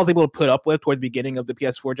that stuff I was able to put up with towards the beginning of the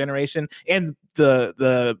PS4 generation and the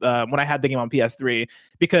when I had the game on PS3,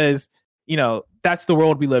 because that's the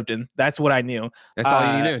world we lived in. That's what I knew. That's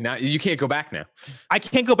all you knew. Now you can't go back now. I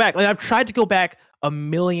can't go back. Like I've tried to go back a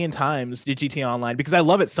million times to GTA Online because I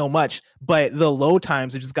love it so much, but the load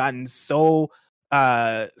times have just gotten so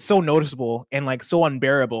noticeable and like so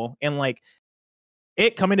unbearable, and like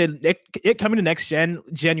it coming to next gen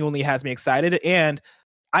genuinely has me excited, and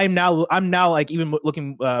I'm now like even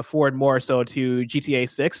looking forward more so to GTA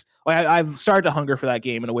 6. Like I've started to hunger for that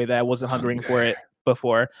game in a way that I wasn't hungering for it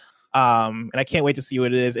before. And I can't wait to see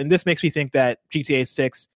what it is. And this makes me think that GTA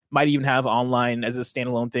 6 might even have online as a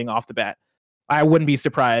standalone thing off the bat. I wouldn't be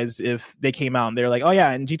surprised if they came out and they're like, oh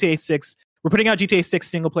yeah, in GTA 6, we're putting out GTA 6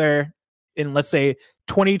 single player in, let's say,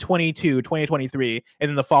 2022, 2023. And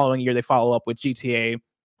then the following year, they follow up with GTA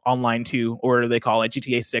Online 2, or they call it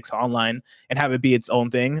GTA 6 Online, and have it be its own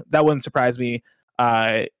thing. That wouldn't surprise me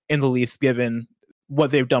in the least, given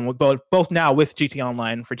what they've done with both now with GTA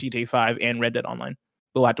Online for GTA 5 and Red Dead Online.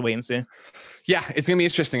 We'll have to wait and see. Yeah, it's gonna be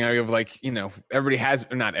interesting. I have everybody has,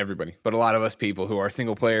 not everybody, but a lot of us people who are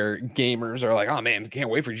single player gamers are like, oh man, can't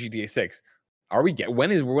wait for GTA 6. When are we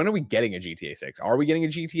getting a GTA 6? Are we getting a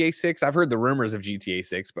GTA 6? I've heard the rumors of GTA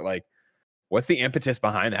 6, but like, what's the impetus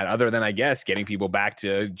behind that, other than I guess getting people back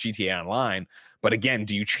to GTA Online? But again,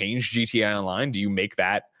 do you change GTA Online? Do you make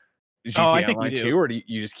that GTA Online 2, or do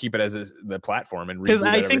you just keep it as the platform and reboot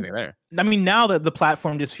everything there? I mean, now that the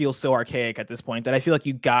platform just feels so archaic at this point that I feel like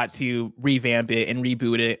you got to revamp it and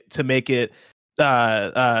reboot it to make it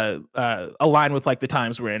align with like the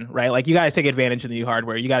times we're in, right? Like you got to take advantage of the new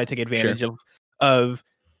hardware. You got to take advantage of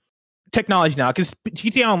technology now, because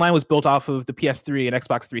GTA Online was built off of the PS3 and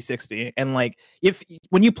Xbox 360, and like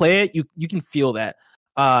when you play it, you can feel that.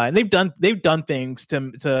 And they've done things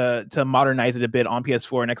to modernize it a bit on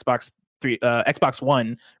PS4 and Xbox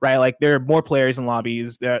One, right? Like there are more players in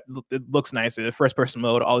lobbies. It looks nicer, first person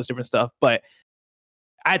mode, all this different stuff. But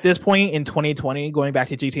at this point in 2020, going back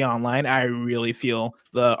to GTA Online, I really feel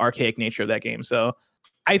the archaic nature of that game. So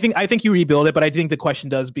I think you rebuild it, but I think the question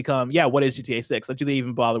does become, what is GTA 6? Like, do they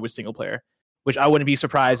even bother with single player? Which I wouldn't be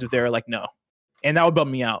surprised if they're like, no. And that would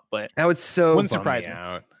bum me out, but that would wouldn't surprise me.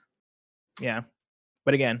 Out. Yeah.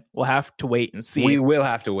 But again, we'll have to wait and see. We will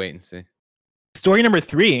have to wait and see. Story number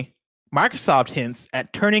 3. Microsoft hints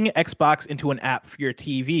at turning Xbox into an app for your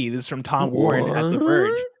TV. This is from Tom Warren at The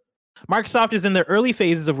Verge. Microsoft is in the early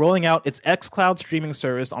phases of rolling out its xCloud streaming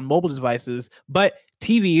service on mobile devices, but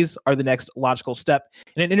TVs are the next logical step.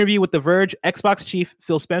 In an interview with The Verge, Xbox chief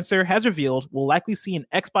Phil Spencer has revealed we'll likely see an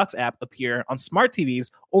Xbox app appear on smart TVs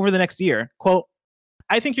over the next year. Quote,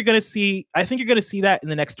 I think you're going to see that in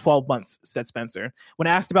the next 12 months, said Spencer. When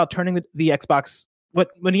asked about turning the Xbox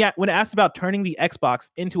when asked about turning the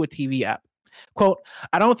Xbox into a TV app. Quote,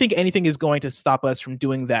 I don't think anything is going to stop us from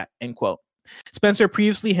doing that, end quote. Spencer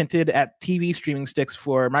previously hinted at TV streaming sticks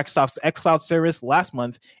for Microsoft's xCloud service last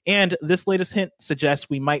month, and this latest hint suggests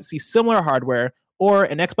we might see similar hardware or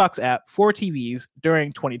an Xbox app for TVs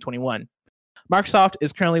during 2021. Microsoft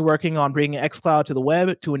is currently working on bringing xCloud to the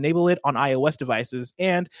web to enable it on iOS devices,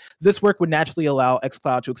 and this work would naturally allow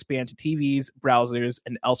xCloud to expand to TVs, browsers,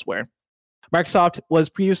 and elsewhere. Microsoft was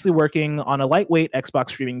previously working on a lightweight Xbox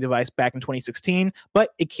streaming device back in 2016, but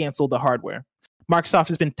it canceled the hardware. Microsoft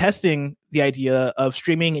has been testing the idea of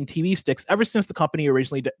streaming in TV sticks ever since the company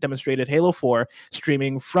originally demonstrated Halo 4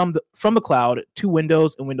 streaming from the cloud to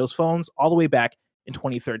Windows and Windows phones all the way back in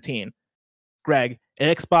 2013. Greg,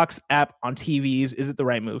 an Xbox app on TVs, is it the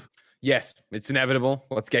right move? Yes, it's inevitable.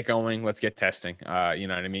 Let's get going. Let's get testing. You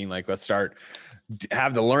know what I mean? Like, let's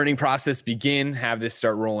have the learning process begin, have this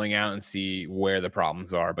start rolling out and see where the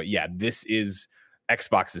problems are. But yeah, this is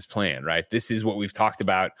Xbox's plan, right? This is what we've talked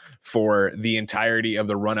about for the entirety of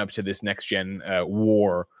the run up to this next gen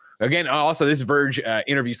war. Again, also this Verge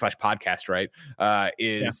interview / podcast, right,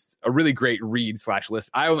 is a really great read / list.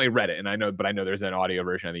 I only read it, but I know there's an audio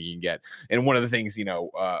version I think you can get. And one of the things,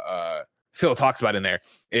 Phil talks about in there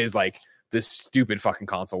is like this stupid fucking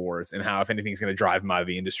console wars and how if anything's going to drive them out of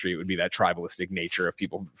the industry, it would be that tribalistic nature of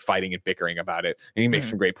people fighting and bickering about it. And he makes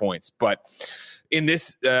some great points. But in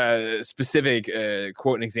this specific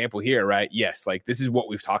quote and example here, right? Yes, like this is what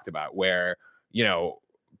we've talked about where,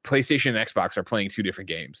 PlayStation and Xbox are playing two different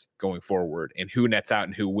games going forward, and who nets out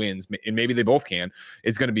and who wins, and maybe they both can.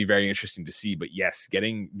 It's going to be very interesting to see. But yes,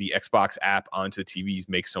 getting the Xbox app onto the TVs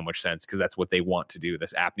makes so much sense because that's what they want to do.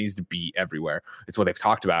 This app needs to be everywhere. It's what they've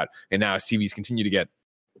talked about. And now as TVs continue to get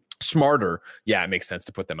smarter, it makes sense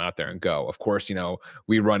to put them out there and go. Of course,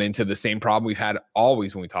 we run into the same problem we've had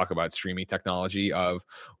always when we talk about streaming technology of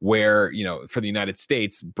where, for the United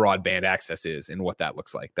States, broadband access is and what that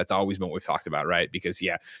looks like. That's always been what we've talked about, right? Because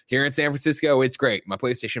here in San Francisco, it's great. My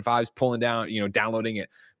PlayStation 5 is pulling down, downloading it,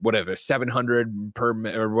 whatever, 700 per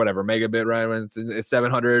or whatever megabit, right? When it's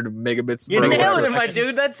 700 megabits. You're nailing it, my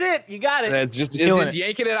dude. That's it. You got it. It's just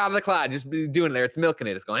yanking it out of the cloud, just doing it there. It's milking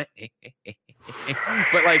it. It's going,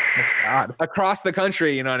 but like across the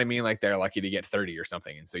country, you know what I mean? Like they're lucky to get 30 or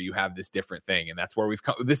something. And so you have this different thing. And that's where we've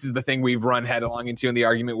come. This is the thing we've run headlong into in the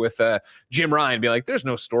argument with Jim Ryan, be like, there's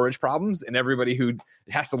no storage problems. And everybody who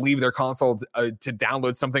has to leave their console to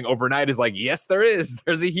download something overnight is like, yes, there is.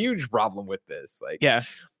 There's a huge problem with this. Like,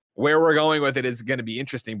 where we're going with it is going to be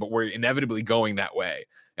interesting, but we're inevitably going that way.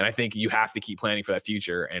 And I think you have to keep planning for that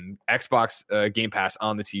future. And Xbox Game Pass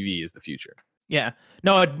on the TV is the future. Yeah,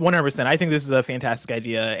 no, 100%. I think this is a fantastic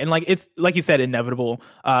idea, and like it's like you said, inevitable.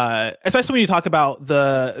 Especially when you talk about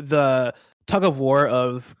the tug of war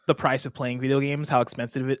of the price of playing video games, how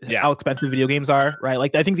expensive video games are, right?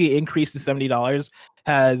 Like I think the increase to $70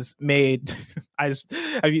 has made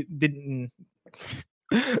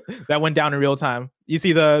that went down in real time. You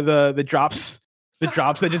see the drops. The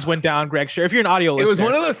drops that just went down, Greg. Sure, if you're an audio listener. It was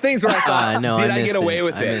one of those things where I thought, did I get away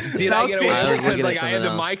with it? Did I get away with it? Because like I had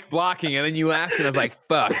the mic blocking, and then you laughed, and I was like,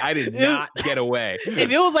 "Fuck, I did not get away."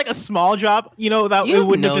 If it was like a small drop, that it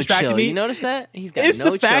wouldn't have distracted me. You notice that? It's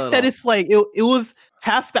the fact that it's like it was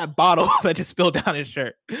half that bottle that just spilled down his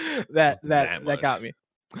shirt that got me.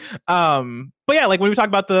 But yeah, like when we talk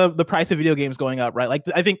about the price of video games going up, right? Like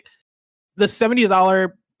I think the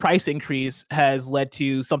 $70 price increase has led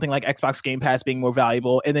to something like Xbox Game Pass being more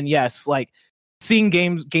valuable. And then yes, like seeing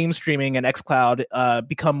game streaming and xCloud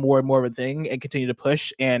become more and more of a thing and continue to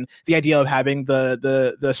push, and the idea of having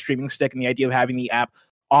the streaming stick and the idea of having the app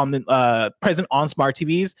on the present on smart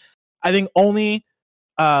TVs, I think only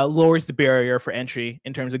lowers the barrier for entry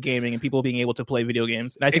in terms of gaming and people being able to play video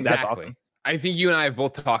games. And I think that's awesome. I think you and I have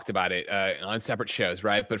both talked about it on separate shows,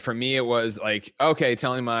 right? But for me, it was like, okay,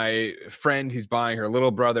 telling my friend who's buying her little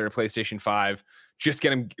brother a PlayStation 5, just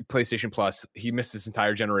get him PlayStation Plus. He missed this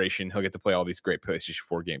entire generation. He'll get to play all these great PlayStation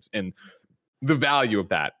 4 games. And the value of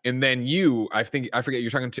that. And then I forget, you're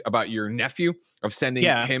talking about your nephew, of sending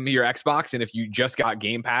him your Xbox. And if you just got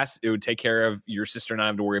Game Pass, it would take care of your sister and I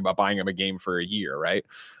have to worry about buying him a game for a year, right?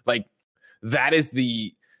 Like, that is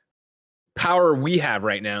the power we have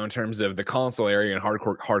right now in terms of the console area and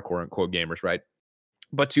hardcore unquote gamers, right?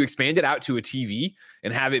 But to expand it out to a TV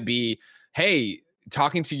and have it be, hey,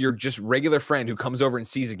 talking to your just regular friend who comes over and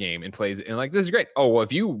sees a game and plays it, and like, this is great. Oh, well,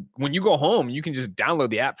 when you go home, you can just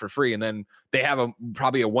download the app for free, and then they have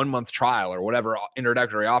probably a 1-month trial or whatever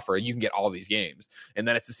introductory offer, and you can get all these games. And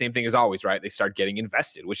then it's the same thing as always, right? They start getting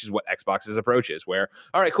invested, which is what Xbox's approach is, where,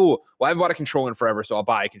 all right, cool. Well, I haven't bought a controller in forever, so I'll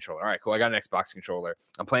buy a controller. All right, cool. I got an Xbox controller.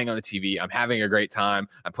 I'm playing on the TV. I'm having a great time.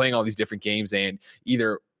 I'm playing all these different games, and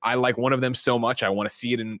either I like one of them so much I want to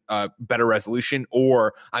see it in better resolution,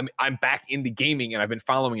 or I'm back into gaming and I've been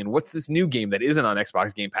following, and what's this new game that isn't on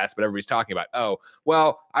Xbox Game Pass but everybody's talking about? Oh,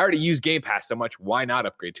 well, I already use Game Pass so much, why not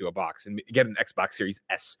upgrade to a box and get an Xbox Series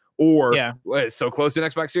S? Or well, it's so close to an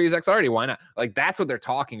Xbox Series X already, why not? Like, that's what they're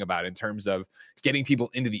talking about in terms of getting people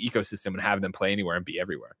into the ecosystem and having them play anywhere and be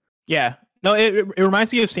everywhere. Yeah. No, it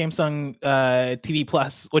reminds me of Samsung TV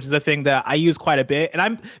Plus, which is a thing that I use quite a bit. And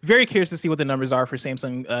I'm very curious to see what the numbers are for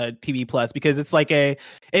Samsung TV Plus, because it's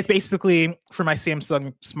it's basically for my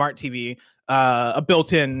Samsung Smart TV, a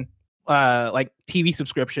built-in like TV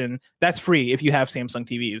subscription that's free if you have Samsung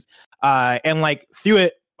TVs. And like through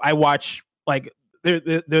it, I watch like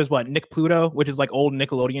there's Nick Pluto, which is like old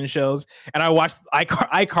Nickelodeon shows, and I watched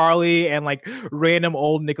iCarly and like random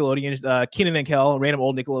old Nickelodeon, Kenan and Kel, random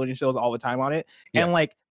old Nickelodeon shows all the time on it. Yeah. And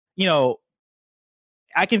like, you know,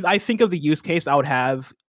 I think of the use case I would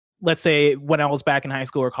have, let's say when I was back in high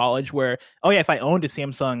school or college, where, oh yeah, if I owned a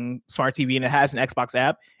Samsung Smart TV and it has an Xbox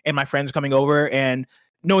app and my friends are coming over, and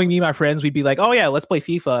knowing me and my friends, we'd be like, oh yeah, let's play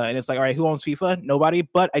FIFA. And it's like, all right, who owns FIFA? Nobody,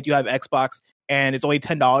 but I do have Xbox, and it's only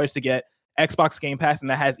 $10 to get Xbox Game Pass, and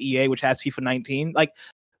that has EA, which has FIFA 19. Like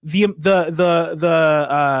the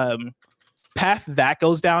path that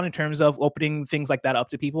goes down in terms of opening things like that up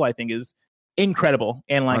to people, I think is incredible.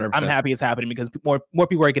 And like 100%. I'm happy it's happening because more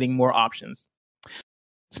people are getting more options.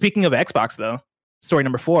 Speaking of Xbox, though, story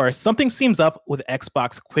number 4, something seems up with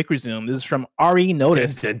Xbox Quick Resume. This is from Ari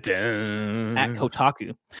Notice at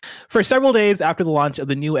Kotaku. For several days after the launch of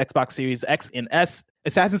the new Xbox Series X and S,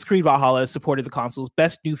 Assassin's Creed Valhalla supported the console's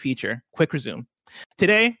best new feature, Quick Resume.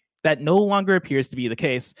 Today, that no longer appears to be the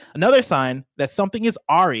case. Another sign that something is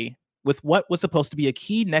awry with what was supposed to be a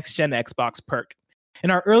key next-gen Xbox perk. In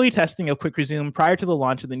our early testing of Quick Resume prior to the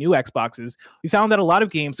launch of the new Xboxes, we found that a lot of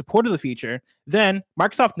games supported the feature. Then,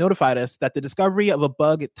 Microsoft notified us that the discovery of a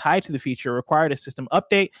bug tied to the feature required a system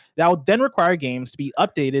update that would then require games to be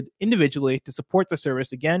updated individually to support the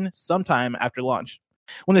service again sometime after launch.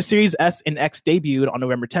 When the Series S and X debuted on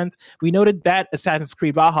November 10th, we noted that Assassin's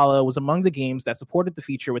Creed Valhalla was among the games that supported the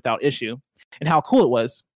feature without issue, and how cool it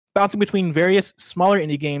was. Bouncing between various smaller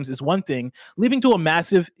indie games is one thing, leaping to a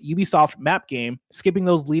massive Ubisoft map game, skipping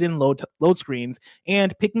those lead-in load screens,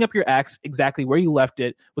 and picking up your axe exactly where you left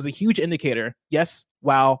it was a huge indicator. Yes,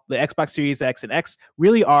 wow, the Xbox Series X and X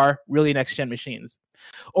really are next-gen machines.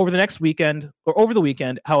 Over the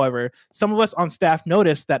weekend, however, some of us on staff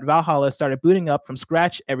noticed that Valhalla started booting up from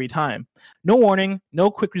scratch every time. No warning, no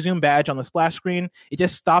quick resume badge on the splash screen, it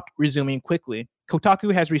just stopped resuming quickly.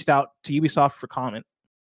 Kotaku has reached out to Ubisoft for comment.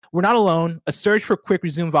 We're not alone. A search for Quick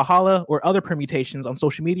Resume Valhalla or other permutations on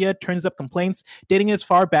social media turns up complaints dating as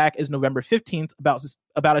far back as November 15th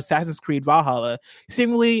about Assassin's Creed Valhalla,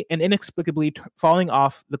 seemingly and inexplicably falling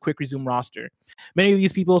off the Quick Resume roster. Many of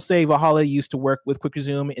these people say Valhalla used to work with Quick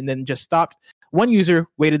Resume and then just stopped. One user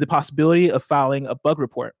weighted the possibility of filing a bug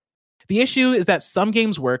report. The issue is that some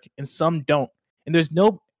games work and some don't, and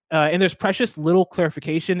there's precious little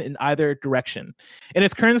clarification in either direction. In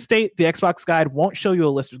its current state, the Xbox Guide won't show you a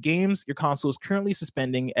list of games your console is currently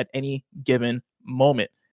suspending at any given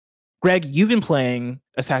moment. Greg, you've been playing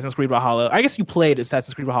Assassin's Creed Valhalla. I guess you played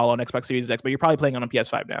Assassin's Creed Valhalla on Xbox Series X, but you're probably playing on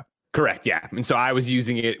PS5 now. Correct, yeah. And so I was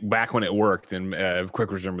using it back when it worked and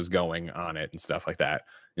Quick Resume was going on it and stuff like that.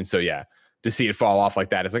 And so, yeah, to see it fall off like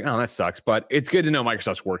that, it's like, oh, that sucks. But it's good to know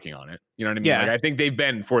Microsoft's working on it. You know what I mean? Yeah. Like, I think they've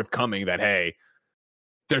been forthcoming that, hey,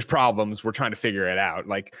 there's problems. We're trying to figure it out.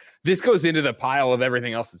 Like, this goes into the pile of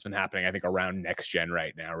everything else that's been happening, I think, around next gen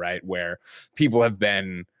right now, right? Where people have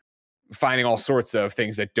been finding all sorts of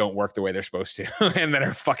things that don't work the way they're supposed to and that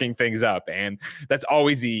are fucking things up. And that's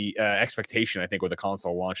always the expectation, I think, with a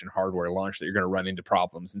console launch and hardware launch, that you're going to run into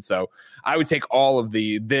problems. And so I would take all of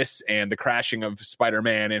this and the crashing of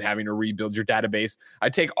Spider-Man and having to rebuild your database.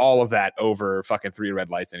 I'd take all of that over fucking 3 red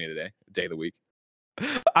lights any day of the week.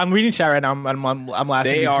 I'm reading chat right now. I'm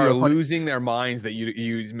laughing. They are losing their minds that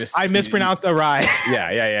you I mispronounced awry.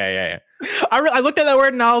 Yeah. I looked at that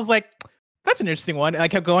word and I was like, that's an interesting one. And I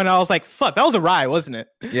kept going. And I was like, fuck, that was awry, wasn't it?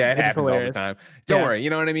 Yeah, it happens all the time. Don't worry. You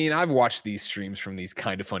know what I mean? I've watched these streams from these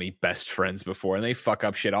kind of funny best friends before, and they fuck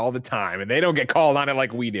up shit all the time, and they don't get called on it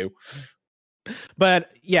like we do. But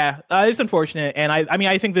yeah, it's unfortunate. And I mean,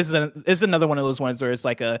 I think this is another one of those ones where it's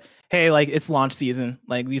like hey, like, it's launch season.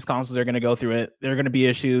 Like, these consoles are going to go through it. There are going to be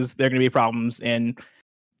issues. There are going to be problems. And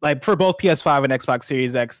like, for both PS5 and Xbox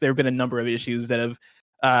Series X, there have been a number of issues that have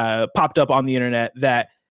popped up on the internet that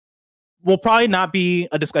will probably not be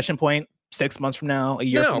a discussion point 6 months from now, a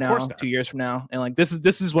year from now, 2 years from now. And like, this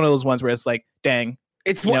is one of those ones where it's like, dang.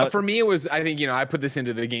 It's for me, it was, I think, I put this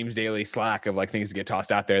into the Games Daily Slack of like things that get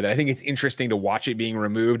tossed out there, that I think it's interesting to watch it being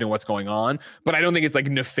removed and what's going on. But I don't think it's like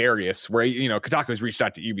nefarious where, Kotaku's reached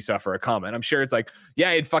out to Ubisoft for a comment. I'm sure it's like,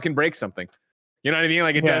 yeah, it fucking breaks something. You know what I mean?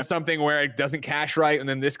 Like, it does something where it doesn't cache right, and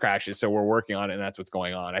then this crashes. So we're working on it, and that's what's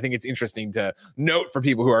going on. I think it's interesting to note for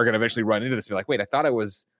people who are going to eventually run into this and be like, wait, I thought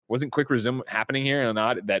wasn't quick resume happening here? And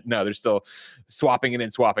not that, no, they're still swapping it in,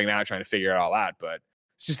 swapping it out, trying to figure it all out. But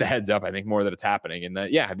it's just a heads up, I think, more that it's happening. And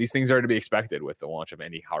that, yeah, these things are to be expected with the launch of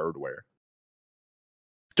any hardware.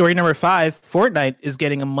 Story number 5, Fortnite is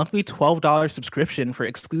getting a monthly $12 subscription for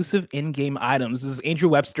exclusive in-game items. This is Andrew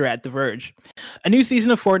Webster at The Verge. A new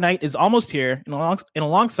season of Fortnite is almost here, and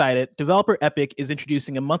alongside it, developer Epic is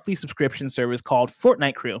introducing a monthly subscription service called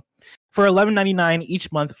Fortnite Crew. For $11.99 each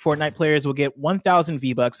month, Fortnite players will get 1,000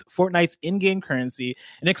 V-Bucks, Fortnite's in-game currency,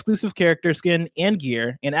 an exclusive character skin and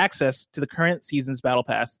gear, and access to the current season's Battle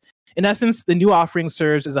Pass. In essence, the new offering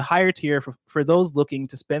serves as a higher tier for those looking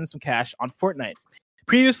to spend some cash on Fortnite.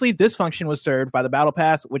 Previously, this function was served by the Battle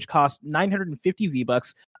Pass, which cost 950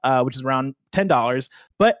 V-Bucks, which is around $10,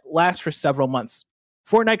 but lasts for several months.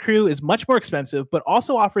 Fortnite Crew is much more expensive, but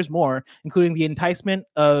also offers more, including the enticement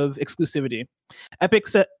of exclusivity. Epic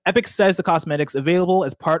says the cosmetics available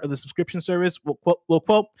as part of the subscription service will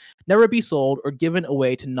quote, never be sold or given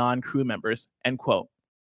away to non-crew members, end quote.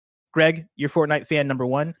 Greg, you're Fortnite fan number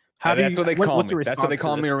 1. That's what they call me. That's what they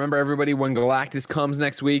call me. Remember, everybody, when Galactus comes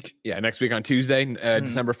next week, next week on Tuesday,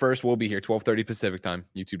 December 1st, we'll be here, 12:30 Pacific time,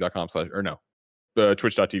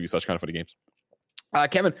 twitch.tv/kindoffunnygames.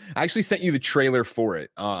 Kevin, I actually sent you the trailer for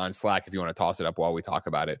it on Slack if you want to toss it up while we talk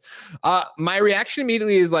about it. My reaction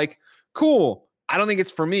immediately is like, cool. I don't think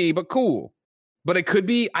it's for me, but cool. But it could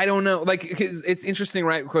be. I don't know. Like, it's interesting,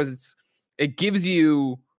 right? Because it gives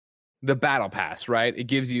you the Battle Pass, right? It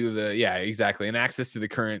gives you exactly, and access to the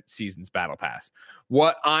current season's Battle Pass.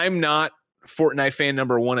 What I'm not Fortnite fan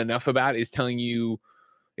number 1 enough about is telling you,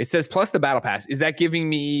 it says plus the Battle Pass. Is that giving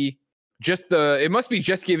me it must be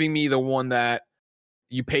just giving me the one that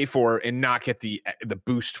you pay for and not get the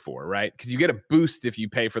boost for, right? Because you get a boost if you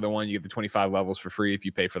pay for the one, you get the 25 levels for free if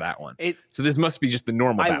you pay for that one. So this must be just the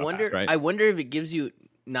normal Battle Pass, right? I wonder if it gives you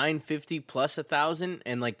 950 plus 1,000,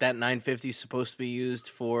 and like that 950 is supposed to be used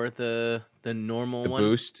for the normal one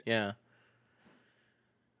boost. Yeah.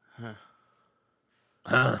 This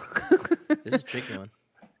is a tricky one.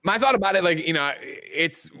 My thought about it, like,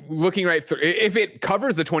 it's looking right through. If it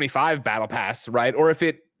covers the 25 Battle Pass, right, or if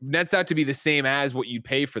it nets out to be the same as what you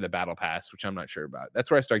pay for the Battle Pass, which I'm not sure about. That's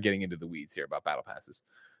where I start getting into the weeds here about Battle Passes.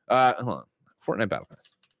 Hold on, Fortnite Battle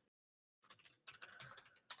Pass.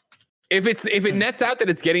 If it nets out that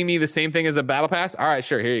it's getting me the same thing as a Battle Pass, all right,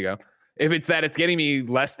 sure, here you go. If it's that it's getting me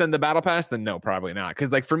less than the Battle Pass, then no, probably not.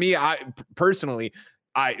 Because like for me, I personally,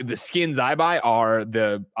 the skins I buy are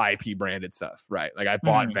the IP branded stuff, right? Like I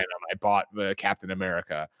bought Venom, I bought the Captain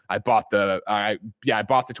America, I bought the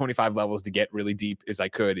 25 levels to get really deep as I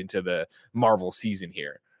could into the Marvel season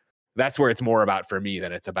here. That's where it's more about for me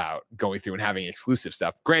than it's about going through and having exclusive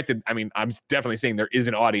stuff. Granted, I mean, I'm definitely saying there is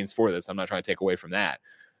an audience for this. I'm not trying to take away from that.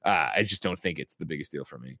 I just don't think it's the biggest deal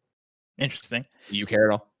for me. Interesting. Do you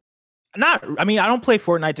care at all? I don't play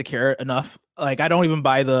Fortnite to care enough. Like, I don't even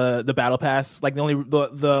buy the Battle Pass. Like,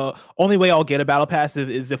 the only way I'll get a Battle Pass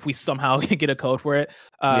is if we somehow get a code for it.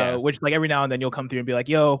 Which, like, every now and then you'll come through and be like,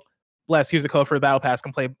 yo, bless, here's a code for the Battle Pass,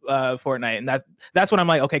 come play Fortnite. And that's when I'm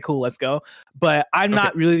like, okay, cool, let's go. But I'm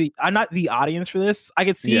not the audience for this. I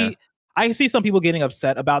could see I see some people getting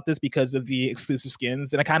upset about this because of the exclusive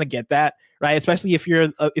skins, and I kind of get that, right? Especially if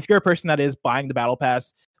you're a person that is buying the battle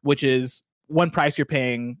pass, which is one price you're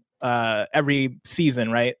paying every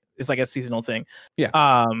season, right? It's like a seasonal thing. Yeah.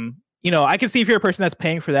 I can see if you're a person that's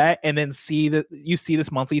paying for that, and then you see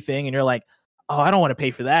this monthly thing, and you're like, oh, I don't want to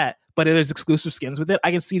pay for that, but if there's exclusive skins with it,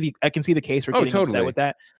 I can see the case for getting upset with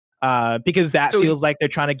that, because that feels like they're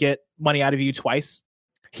trying to get money out of you twice.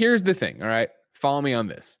 Here's the thing, all right? Follow me on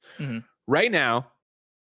this. Mm-hmm. Right now,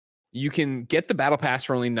 you can get the battle pass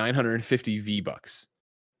for only 950 V-Bucks.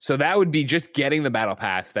 So that would be just getting the battle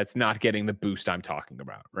pass. That's not getting the boost I'm talking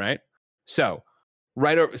about, right? So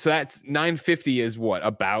that's 950 is what,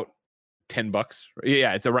 about $10?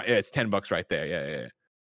 Yeah, it's $10 right there.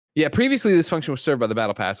 Yeah. Previously, this function was served by the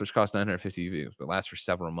battle pass, which cost 950 V, but lasts for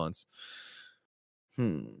several months.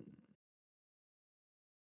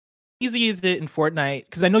 Easy is it in Fortnite?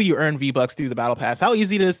 Because I know you earn V-Bucks through the battle pass. How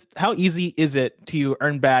easy is it to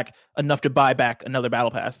earn back enough to buy back another battle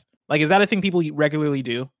pass? Like, is that a thing people regularly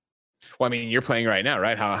do? Well, I mean, you're playing right now,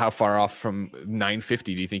 right? How far off from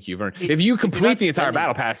 950 do you think you've earned? If you complete the entire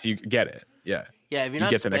battle pass, you get it. Yeah. Yeah, if you're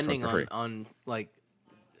not spending on like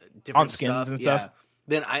different on skins and stuff,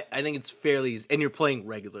 then I think it's fairly easy, and you're playing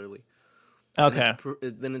regularly. Okay.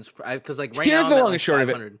 Then it's because like right here's now, the long and short of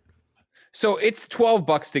it. So it's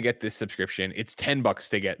 $12 to get this subscription. It's $10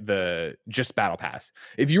 to get the just battle pass.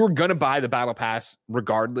 If you were gonna buy the battle pass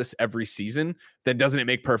regardless every season, then doesn't it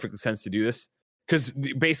make perfect sense to do this? Because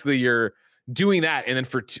basically you're doing that, and then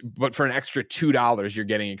for an extra $2, you're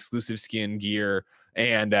getting exclusive skin, gear,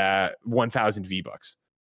 and 1,000 V-Bucks.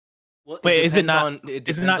 Well, Wait, is it not? It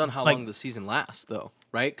depends on how long the season lasts, though,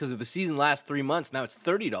 right? Because if the season lasts 3 months, now it's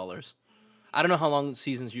 $30. I don't know how long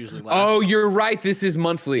seasons usually last. Oh, you're right. This is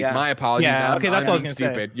monthly. Yeah. My apologies. Yeah, okay, that's what I was going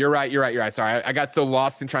to say. You're right. Sorry, I got so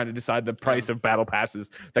lost in trying to decide the price of battle passes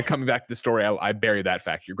that coming back to the story, I buried that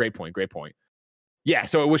fact. Great point. Yeah,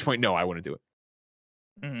 so at which point, no, I wouldn't do it.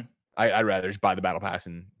 Mm-hmm. I'd rather just buy the battle pass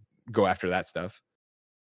and go after that stuff.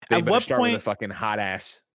 They better start with a fucking hot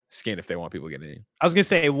ass skin if they want people getting in. I was gonna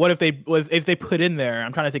say, what if they put in there?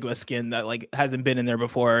 I'm trying to think of a skin that like hasn't been in there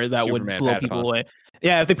before that Superman would blow people away.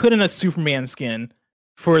 Yeah, if they put in a Superman skin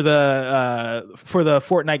for the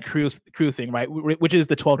Fortnite crew thing, right? Which is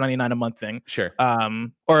the $12.99 a month thing. Sure.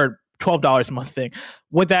 Or $12 a month thing.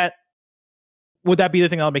 Would that be the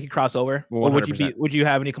thing that'll make it cross over? 100%. Or would you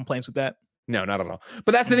have any complaints with that? No, not at all.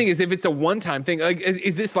 But that's the thing, is if it's a one-time thing, like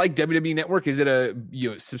is this like WWE Network? Is it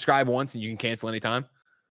you subscribe once and you can cancel anytime?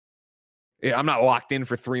 Yeah, I'm not locked in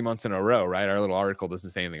for 3 months in a row, right? Our little article doesn't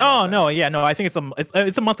say anything. Oh no, yeah, no. I think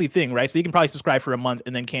it's a monthly thing, right? So you can probably subscribe for a month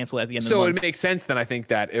and then cancel at the end of the month. So it makes sense then. I think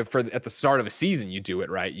that if at the start of a season you do it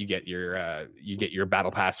right, you get your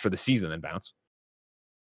battle pass for the season, then bounce.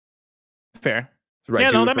 Fair. Right. Yeah,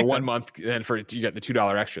 no, that makes sense. 1 month, and you get the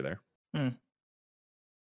 $2 extra there.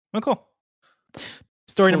 Oh, cool.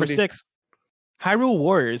 Story number 6. Hyrule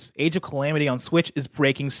Warriors Age of Calamity on Switch is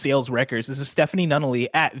breaking sales records. This is Stephanie Nunnally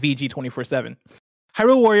at VG247.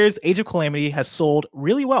 Hyrule Warriors Age of Calamity has sold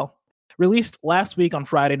really well. Released last week on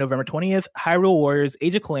Friday, November 20th, Hyrule Warriors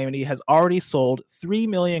Age of Calamity has already sold 3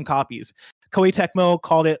 million copies. Koei Tecmo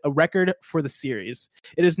called it a record for the series.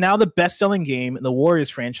 It is now the best-selling game in the Warriors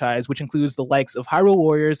franchise, which includes the likes of Hyrule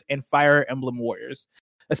Warriors and Fire Emblem Warriors.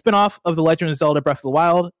 A spin-off of The Legend of Zelda Breath of the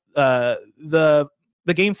Wild,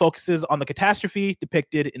 the game focuses on the catastrophe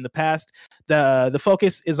depicted in the past. The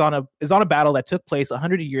focus is on a battle that took place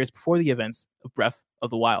 100 years before the events of Breath of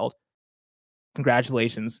the Wild.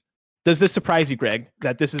 Congratulations. Does this surprise you, Greg,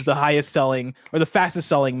 that this is the highest selling or the fastest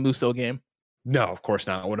selling Musou game? No, of course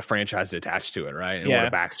not. What a franchise attached to it, right? And what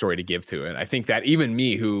a backstory to give to it. I think that even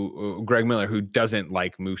me, Greg Miller, who doesn't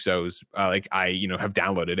like Musous, like I, have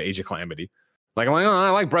downloaded Age of Calamity. Like I'm like, oh,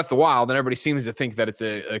 I like Breath of the Wild, and everybody seems to think that it's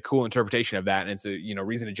a cool interpretation of that, and it's a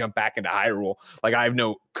reason to jump back into Hyrule. Like I have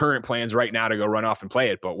no current plans right now to go run off and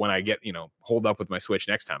play it, but when I get holed up with my Switch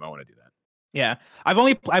next time, I want to do that. Yeah, I've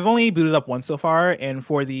only booted up once so far, and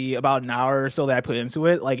for the about an hour or so that I put into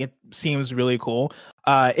it, like it seems really cool.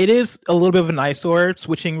 It is a little bit of an eyesore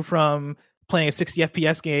switching from playing a 60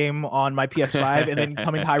 FPS game on my PS5 and then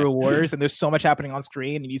coming to Hyrule Warriors, and there's so much happening on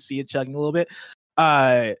screen, and you see it chugging a little bit.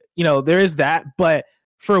 There is that, but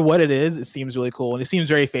for what it is, it seems really cool, and it seems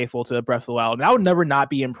very faithful to Breath of the Wild. And I would never not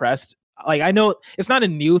be impressed. Like I know it's not a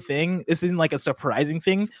new thing, this isn't like a surprising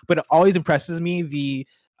thing, but it always impresses me the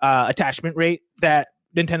attachment rate that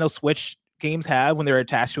Nintendo Switch games have when they're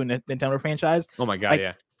attached to a Nintendo franchise. Oh my god,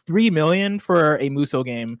 yeah. 3 million for a Musou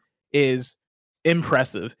game is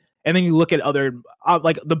impressive. And then you look at other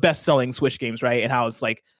like the best-selling Switch games, right? And how it's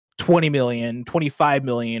like 20 million, 25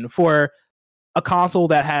 million for a console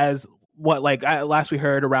that has what last we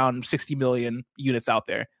heard around 60 million units out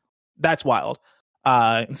there. That's wild.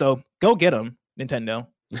 And so go get them, Nintendo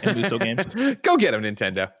and Muso Games. Go get them,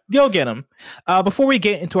 Nintendo. Go get them. Before we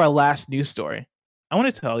get into our last news story, I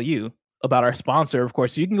want to tell you about our sponsor, of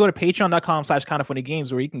course. So you can go to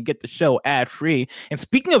patreon.com/kindoffunnygames where you can get the show ad-free. And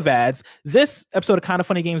speaking of ads, this episode of Kind of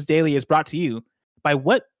Funny Games Daily is brought to you by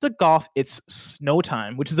What the Golf It's Snow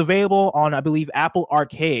Time, which is available on, I believe, Apple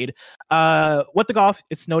Arcade. What the Golf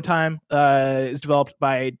It's Snow Time is developed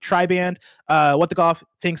by Triband. What the Golf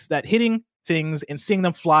thinks that hitting things and seeing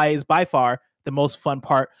them fly is by far the most fun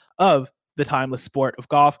part of the timeless sport of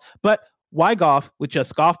golf. But why golf with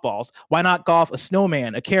just golf balls? Why not golf a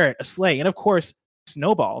snowman, a carrot, a sleigh, and of course,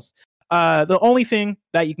 snowballs? The only thing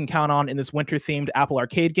that you can count on in this winter-themed Apple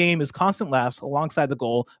Arcade game is constant laughs alongside the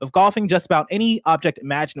goal of golfing just about any object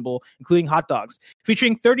imaginable, including hot dogs.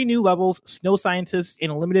 Featuring 30 new levels, snow scientists,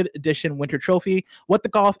 and a limited edition winter trophy, What the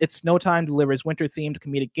Golf It's Snow Time delivers winter-themed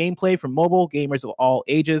comedic gameplay for mobile gamers of all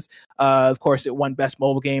ages. Of course, it won Best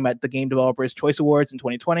Mobile Game at the Game Developers Choice Awards in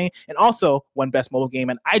 2020, and also won Best Mobile Game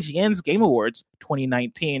at IGN's Game Awards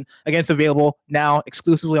 2019. Again, it's available now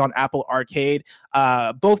exclusively on Apple Arcade.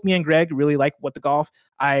 Both me and Greg really like What the Golf.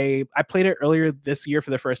 I played it earlier this year for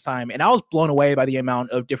the first time, and I was blown away by the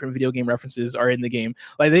amount of different video game references are in the game.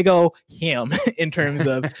 Like, they go ham in terms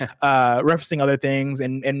of referencing other things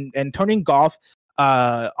and turning golf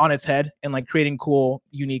on its head and like creating cool,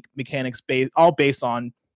 unique mechanics all based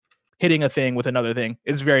on hitting a thing with another thing.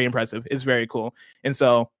 It's very impressive. It's very cool. And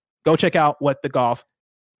so go check out What the Golf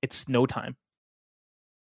It's Snow Time.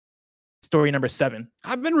 Story number 7.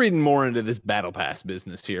 I've been reading more into this Battle Pass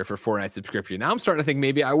business here for Fortnite subscription. Now I'm starting to think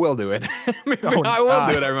maybe I will do it. I will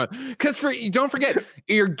do it every month. Because don't forget,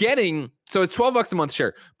 you're getting, so it's $12 a month,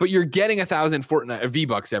 sure, but you're getting 1,000 Fortnite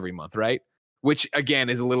V-Bucks every month, right? Which again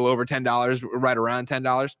is a little over $10, right around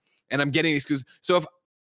 $10. And I'm getting exclusive. So if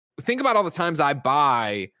think about all the times I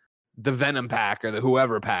buy the Venom pack or the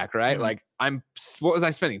whoever pack, right? Mm-hmm. What was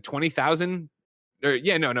I spending? 20,000? Or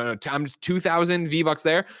no. I'm 2,000 V-Bucks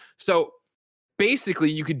there. So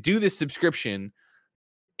basically, you could do this subscription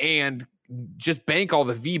and just bank all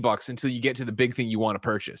the V-Bucks until you get to the big thing you want to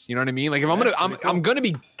purchase. You know what I mean? Like, if I'm gonna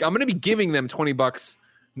be giving them $20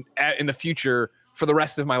 in the future for the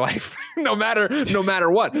rest of my life, no matter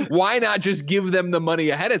what. Why not just give them the money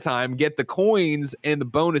ahead of time, get the coins and the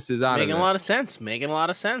bonuses out of it? Making a lot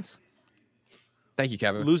of sense. Thank you,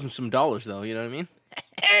 Kevin. Losing some dollars though, you know what I mean?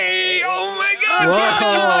 Hey, oh my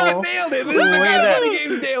God. You nailed it. This is the Kind of Funny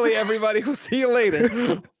Games Daily, everybody. We'll see you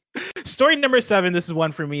later. Story number 7. This is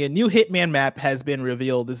one for me. A new Hitman map has been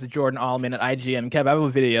revealed. This is Jordan Allman at IGN. Kev, I have a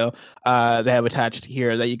video that I have attached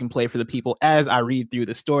here that you can play for the people as I read through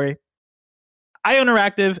the story. IO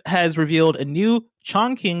Interactive has revealed a new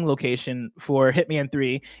Chongqing location for Hitman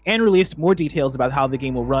 3 and released more details about how the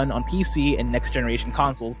game will run on PC and next-generation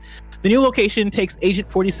consoles. The new location takes Agent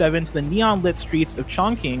 47 to the neon-lit streets of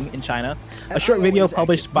Chongqing in China. A short video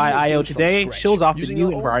published by IO today shows off the new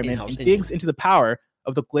environment and digs into the power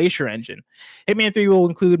of the Glacier engine. Hitman 3 will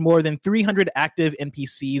include more than 300 active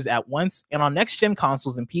NPCs at once, and on next-gen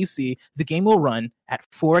consoles and PC, the game will run at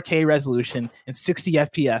 4K resolution and 60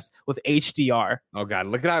 FPS with HDR. Oh God,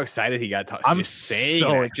 look at how excited he got. I'm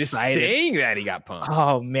so excited. Just saying that he got pumped.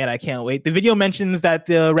 Oh man, I can't wait. The video mentions that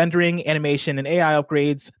the rendering, animation, and AI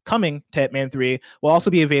upgrades coming to Hitman 3 will also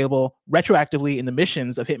be available retroactively in the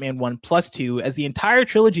missions of Hitman 1 plus 2, as the entire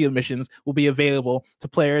trilogy of missions will be available to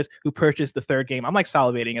players who purchase the third game. I'm like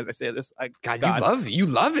salivating as I say this. You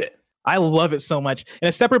love it. I love it so much. In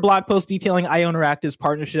a separate blog post detailing IO Interactive's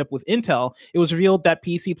partnership with Intel, it was revealed that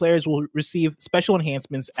PC players will receive special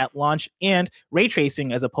enhancements at launch and ray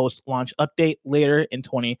tracing as a post-launch update later in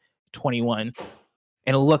 2021.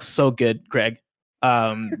 And it looks so good, Greg.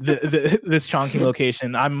 This Chongqing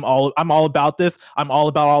location. I'm all about this. I'm all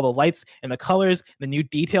about all the lights and the colors, the new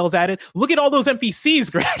details added. Look at all those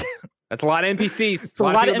NPCs, Greg. That's a lot of NPCs. It's a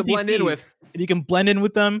lot of NPCs to blend in with. And you can blend in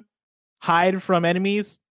with them, hide from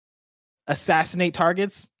enemies, assassinate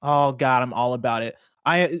targets. Oh God, I'm all about it.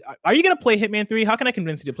 Are you gonna play Hitman 3? How can I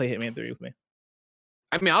convince you to play Hitman 3 with me?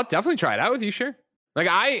 I mean, I'll definitely try it out with you, sure. Like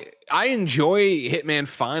I enjoy Hitman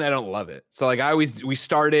fine. I don't love it. So like we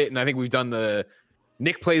start it, and I think we've done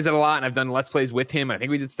Nick plays it a lot, and I've done Let's Plays with him. I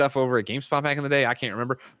think we did stuff over at GameSpot back in the day. I can't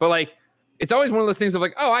remember. But like it's always one of those things of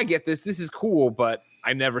like, oh, I get this. This is cool, but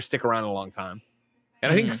I never stick around a long time.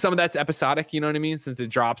 And I think some of that's episodic, you know what I mean? Since it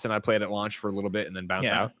drops and I play it at launch for a little bit and then bounce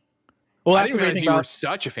out. Well, I didn't realize you were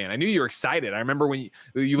such a fan. I knew you were excited. I remember when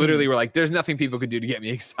you literally were like, there's nothing people could do to get me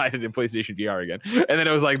excited in PlayStation VR again. And then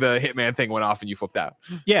it was like the Hitman thing went off and you flipped out.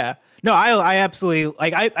 Yeah. No, I absolutely,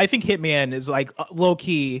 like, I think Hitman is like low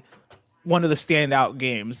key one of the standout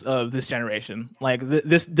games of this generation. Like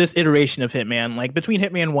this iteration of Hitman, like between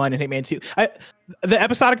Hitman 1 and Hitman 2. The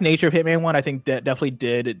episodic nature of Hitman 1, I think definitely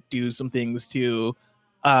did do some things to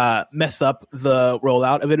mess up the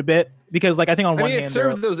rollout of it a bit, because like I think on one hand it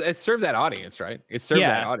served that audience, right? It served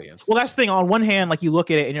that audience. Well, that's the thing. On one hand, like you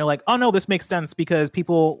look at it and you're like, oh no, this makes sense because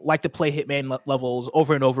people like to play Hitman levels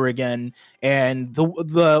over and over again, and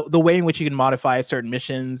the way in which you can modify certain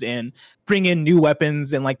missions and bring in new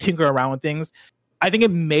weapons and like tinker around with things. I think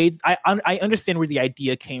it made I understand where the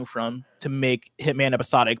idea came from to make Hitman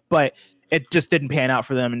episodic, but it just didn't pan out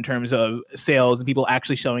for them in terms of sales and people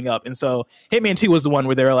actually showing up. And so Hitman 2 was the one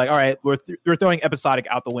where they were like, all right, we're throwing episodic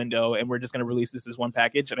out the window and we're just going to release this as one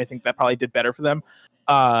package. And I think that probably did better for them.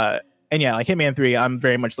 And yeah, like Hitman 3, I'm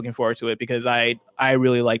very much looking forward to it because I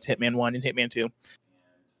really liked Hitman 1 and Hitman 2. And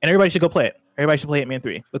everybody should go play it. Everybody should play Hitman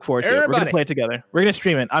 3. Look forward to it. We're going to play it together. We're going to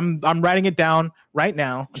stream it. I'm writing it down right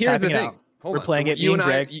now. Here's the thing. We're playing it. You and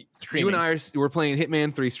I we're playing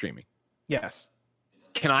Hitman 3 streaming. Yes.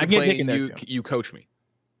 Can I play you coach me?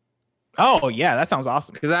 Oh yeah, that sounds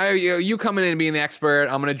awesome. Because you coming in and being the expert,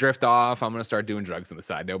 I'm gonna drift off. I'm gonna start doing drugs on the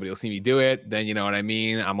side. Nobody will see me do it. Then you know what I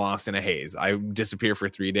mean. I'm lost in a haze. I disappear for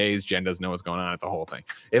 3 days. Jen doesn't know what's going on. It's a whole thing.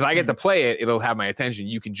 If I get to play it, it'll have my attention.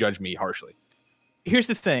 You can judge me harshly. Here's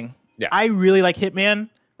the thing. Yeah, I really like Hitman.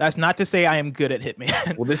 That's not to say I am good at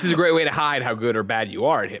Hitman. Well, this is a great way to hide how good or bad you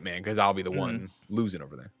are at Hitman, because I'll be the one losing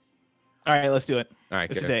over there. All right, let's do it. All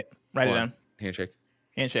right, it's a date. Write it down.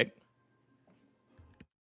 Handshake.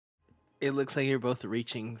 It looks like you're both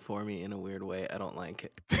reaching for me in a weird way. I don't like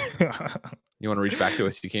it. You want to reach back to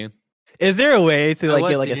us? You can. Is there a way to like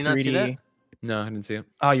get like a 3D? No, I didn't see it.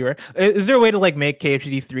 Oh, you were. Is there a way to like make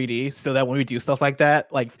KFGD 3D so that when we do stuff like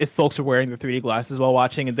that, like if folks are wearing the 3D glasses while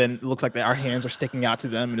watching, and then it looks like our hands are sticking out to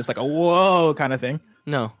them, and it's like a whoa kind of thing?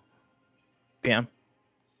 No. Damn.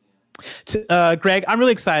 Greg, I'm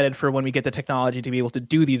really excited for when we get the technology to be able to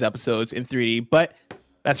do these episodes in 3D, but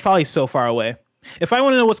that's probably so far away. If I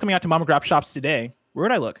want to know what's coming out to Mama Grab shops today, where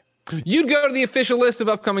would I look? You'd go to the official list of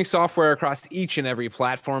upcoming software across each and every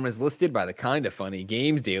platform as listed by the Kinda Funny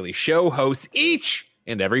Games Daily Show hosts each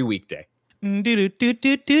and every weekday. Yeah.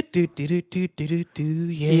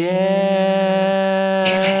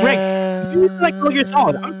 Greg, you like Metal Gear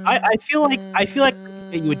Solid. I feel like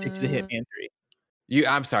you would dig to the Hitman 3.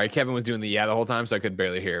 I'm sorry, Kevin was doing the whole time, so I could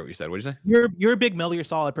barely hear what you said. What did you say? You're a big Metal Gear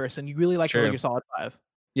Solid person. You really like Metal Gear Solid 5.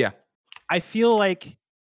 Yeah. I feel like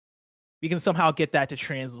we can somehow get that to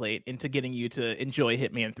translate into getting you to enjoy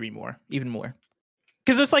Hitman 3 even more.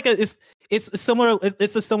 Because it's like it's similar.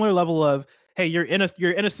 It's a similar level of, hey, you're in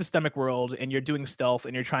a systemic world and you're doing stealth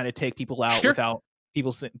and you're trying to take people out without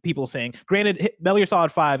people saying. Granted, Metal Gear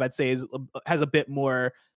Solid 5, I'd say, has a bit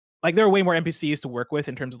more. Like, there are way more NPCs to work with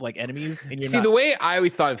in terms of like enemies. And the way I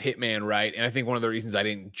always thought of Hitman, right? And I think one of the reasons I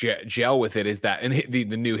didn't gel with it is that, and the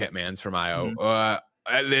new Hitmans from IO,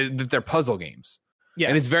 that they're puzzle games. Yeah,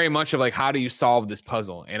 and it's very much of like, how do you solve this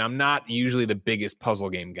puzzle? And I'm not usually the biggest puzzle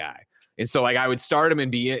game guy, and so like I would start them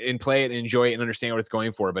and play it and enjoy it and understand what it's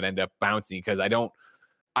going for, but end up bouncing because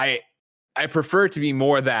I prefer it to be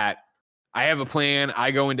more that I have a plan,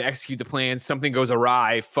 I go in to execute the plan, something goes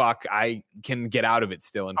awry, I can get out of it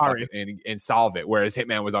still and and solve it. Whereas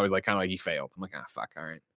Hitman was always like kind of like he failed. I'm like, fuck, all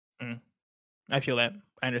right. I feel that.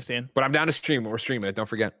 I understand. But I'm down to stream. We're streaming it. Don't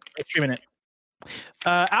forget. We're streaming it.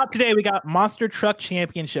 Out today, we got Monster Truck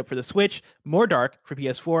Championship for the Switch, More Dark for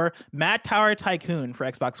PS4, Mad Tower Tycoon for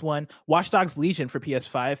Xbox One, Watch Dogs Legion for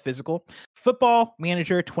PS5 physical, Football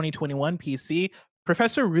Manager 2021 PC,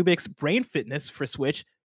 Professor Rubik's Brain Fitness for Switch,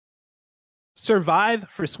 Survive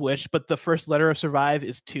for Switch, but the first letter of Survive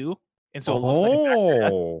is 2, and so it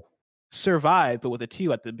looks like Survive, but with a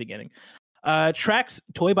 2 at the beginning. Trax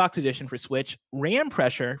Toy Box Edition for Switch, Ram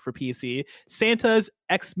Pressure for PC, Santa's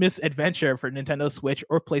Xmas Adventure for Nintendo Switch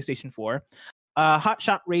or PlayStation 4, Hot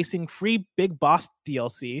Shot Racing Free Big Boss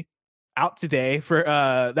DLC out today for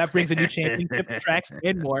that brings a new championship, tracks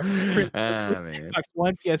and more for Xbox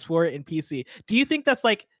One, PS4, and PC. Do you think that's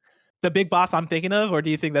like the big boss I'm thinking of, or do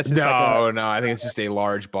you think that's just no? I think it's just a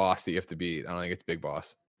large boss that you have to beat. I don't think it's Big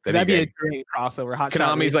Boss. That'd be a great crossover.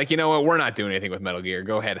 Konami's like, you know what? We're not doing anything with Metal Gear.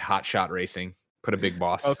 Go ahead, Hot Shot Racing. Put a Big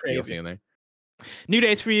Boss DLC in there. New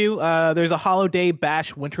dates for you. There's a Holiday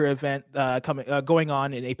Bash winter event going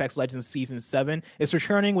on in Apex Legends Season 7. It's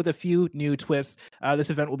returning with a few new twists. This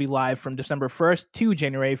event will be live from December 1st to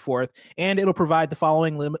January 4th, and it'll provide the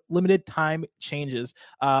following limited time changes.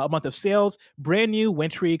 A month of sales, brand new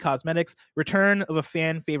wintry cosmetics, return of a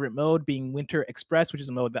fan favorite mode being Winter Express, which is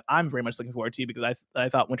a mode that I'm very much looking forward to because I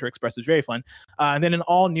thought Winter Express was very fun. And then an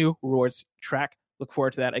all new rewards track Look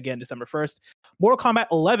forward to that again December 1st. Mortal Kombat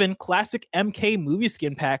 11 Classic MK movie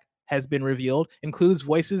skin pack has been revealed. Includes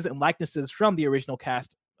voices and likenesses from the original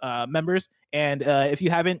cast members. And if you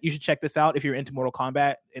haven't, you should check this out if you're into Mortal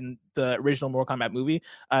Kombat in the original Mortal Kombat movie.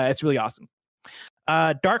 It's really awesome.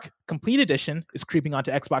 Dark Complete Edition is creeping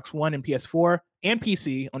onto Xbox One and PS4 and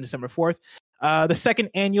PC on December 4th. The second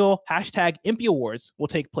annual hashtag Impy Awards will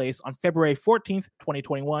take place on February 14th,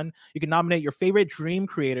 2021. You can nominate your favorite dreams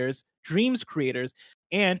creators,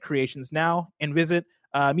 and creations now, and visit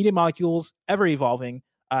Media Molecule's ever-evolving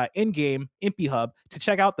in-game Impy Hub to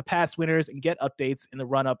check out the past winners and get updates in the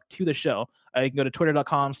run-up to the show. You can go to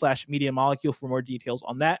twitter.com/Media Molecule for more details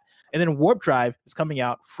on that. And then Warp Drive is coming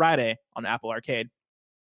out Friday on Apple Arcade.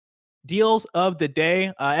 Deals of the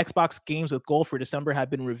day, Xbox games with gold for December have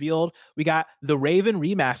been revealed. We got The Raven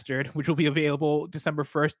Remastered, which will be available December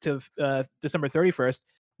 1st to December 31st.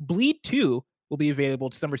 Bleed 2 will be available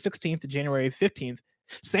December 16th to January 15th.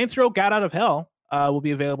 Saints Row Got Out of Hell will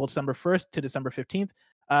be available December 1st to December 15th.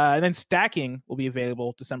 And then Stacking will be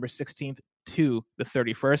available December 16th to the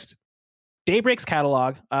 31st. Daybreak's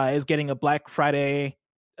catalog is getting a Black Friday.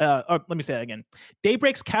 Let me say that again.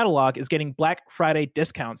 Daybreak's catalog is getting Black Friday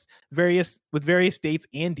discounts, with various dates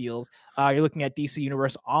and deals. You're looking at DC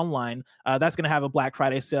Universe Online. That's going to have a Black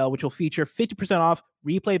Friday sale, which will feature 50% off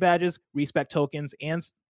replay badges, respec tokens, and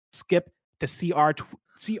skip to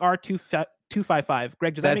CR255.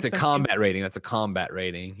 Greg, does that make sense? That's a combat rating. That's a combat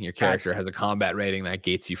rating. Your character has a combat rating that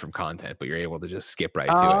gates you from content, but you're able to just skip right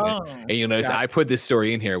to it. And you'll notice I put this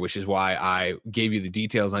story in here, which is why I gave you the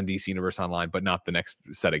details on DC Universe Online, but not the next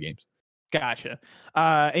set of games. Gotcha.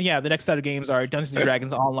 And yeah, the next set of games are Dungeons and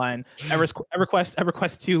Dragons Online,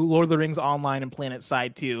 EverQuest 2, Lord of the Rings Online, and Planet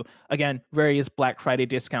Side 2. Again, various Black Friday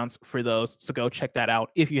discounts for those. So go check that out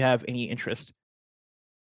if you have any interest.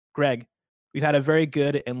 Greg, we've had a very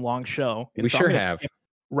good and long show. We sure have.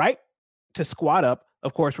 Right to Squad Up,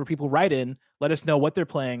 of course, where people write in, let us know what they're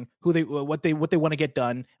playing, what they want to get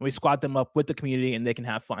done, and we squad them up with the community, and they can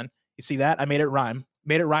have fun. You see that? I made it rhyme.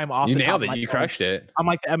 Off. You nailed it. You crushed it. I'm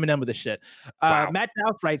like the Eminem of the shit. Wow. Matt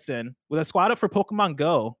Dowd writes in with a squad up for Pokemon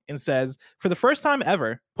Go and says, for the first time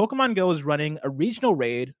ever, Pokemon Go is running a regional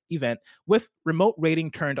raid event with remote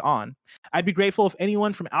raiding turned on. I'd be grateful if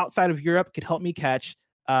anyone from outside of Europe could help me catch.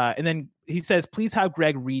 And then he says, please have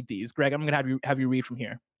Greg read these. Greg, I'm going to have you read from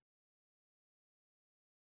here.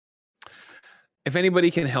 If anybody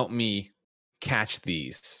can help me catch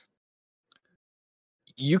these,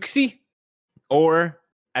 Yuxi or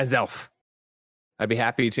Azelf, I'd be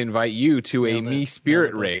happy to invite you to a Me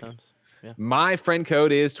Spirit raid. Yeah. My friend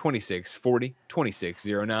code is 2640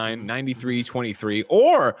 2609 9323.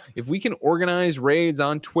 Or if we can organize raids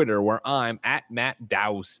on Twitter where I'm at Matt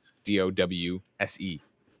Dowse, DOWSE.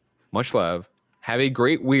 Much love. Have a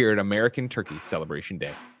great, weird American Turkey Celebration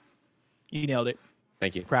Day. You nailed it.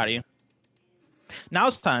 Thank you. Proud of you. Now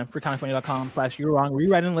it's time for kindoffunny.com/you're wrong.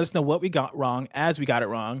 Rewrite and let us know what we got wrong as we got it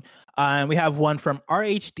wrong. And we have one from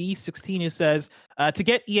RHD16 who says, to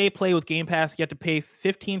get EA Play with Game Pass, you have to pay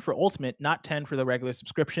 $15 for Ultimate, not $10 for the regular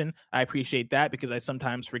subscription. I appreciate that because I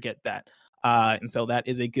sometimes forget that. And so that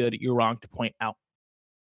is a good you're wrong to point out.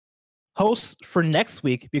 Hosts for next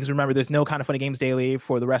week, because remember, there's no Kind of Funny Games Daily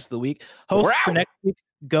for the rest of the week. Hosts for next week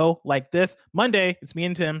go like this. Monday, it's me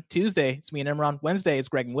and Tim. Tuesday, it's me and Imran. Wednesday, it's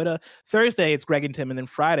Greg and Witta. Thursday, it's Greg and Tim. And then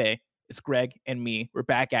Friday, it's Greg and me. We're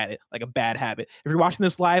back at it like a bad habit. If you're watching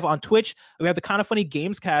this live on Twitch, we have the Kind of Funny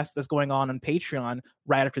Games cast that's going on Patreon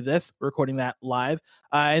right after this. We're recording that live.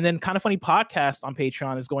 And then Kind of Funny podcast on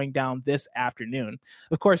Patreon is going down this afternoon.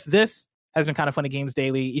 Of course, this has been Kind of Funny Games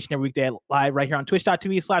Daily each and every weekday live right here on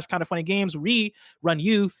twitch.tv/kindoffunnygames. We run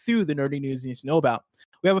you through the nerdy news you need to know about.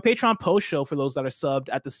 We have a Patreon post show for those that are subbed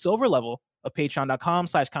at the silver level of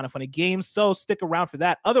patreon.com/kindoffunnygames. So stick around for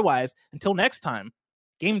that. Otherwise, until next time,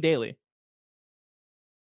 Game Daily.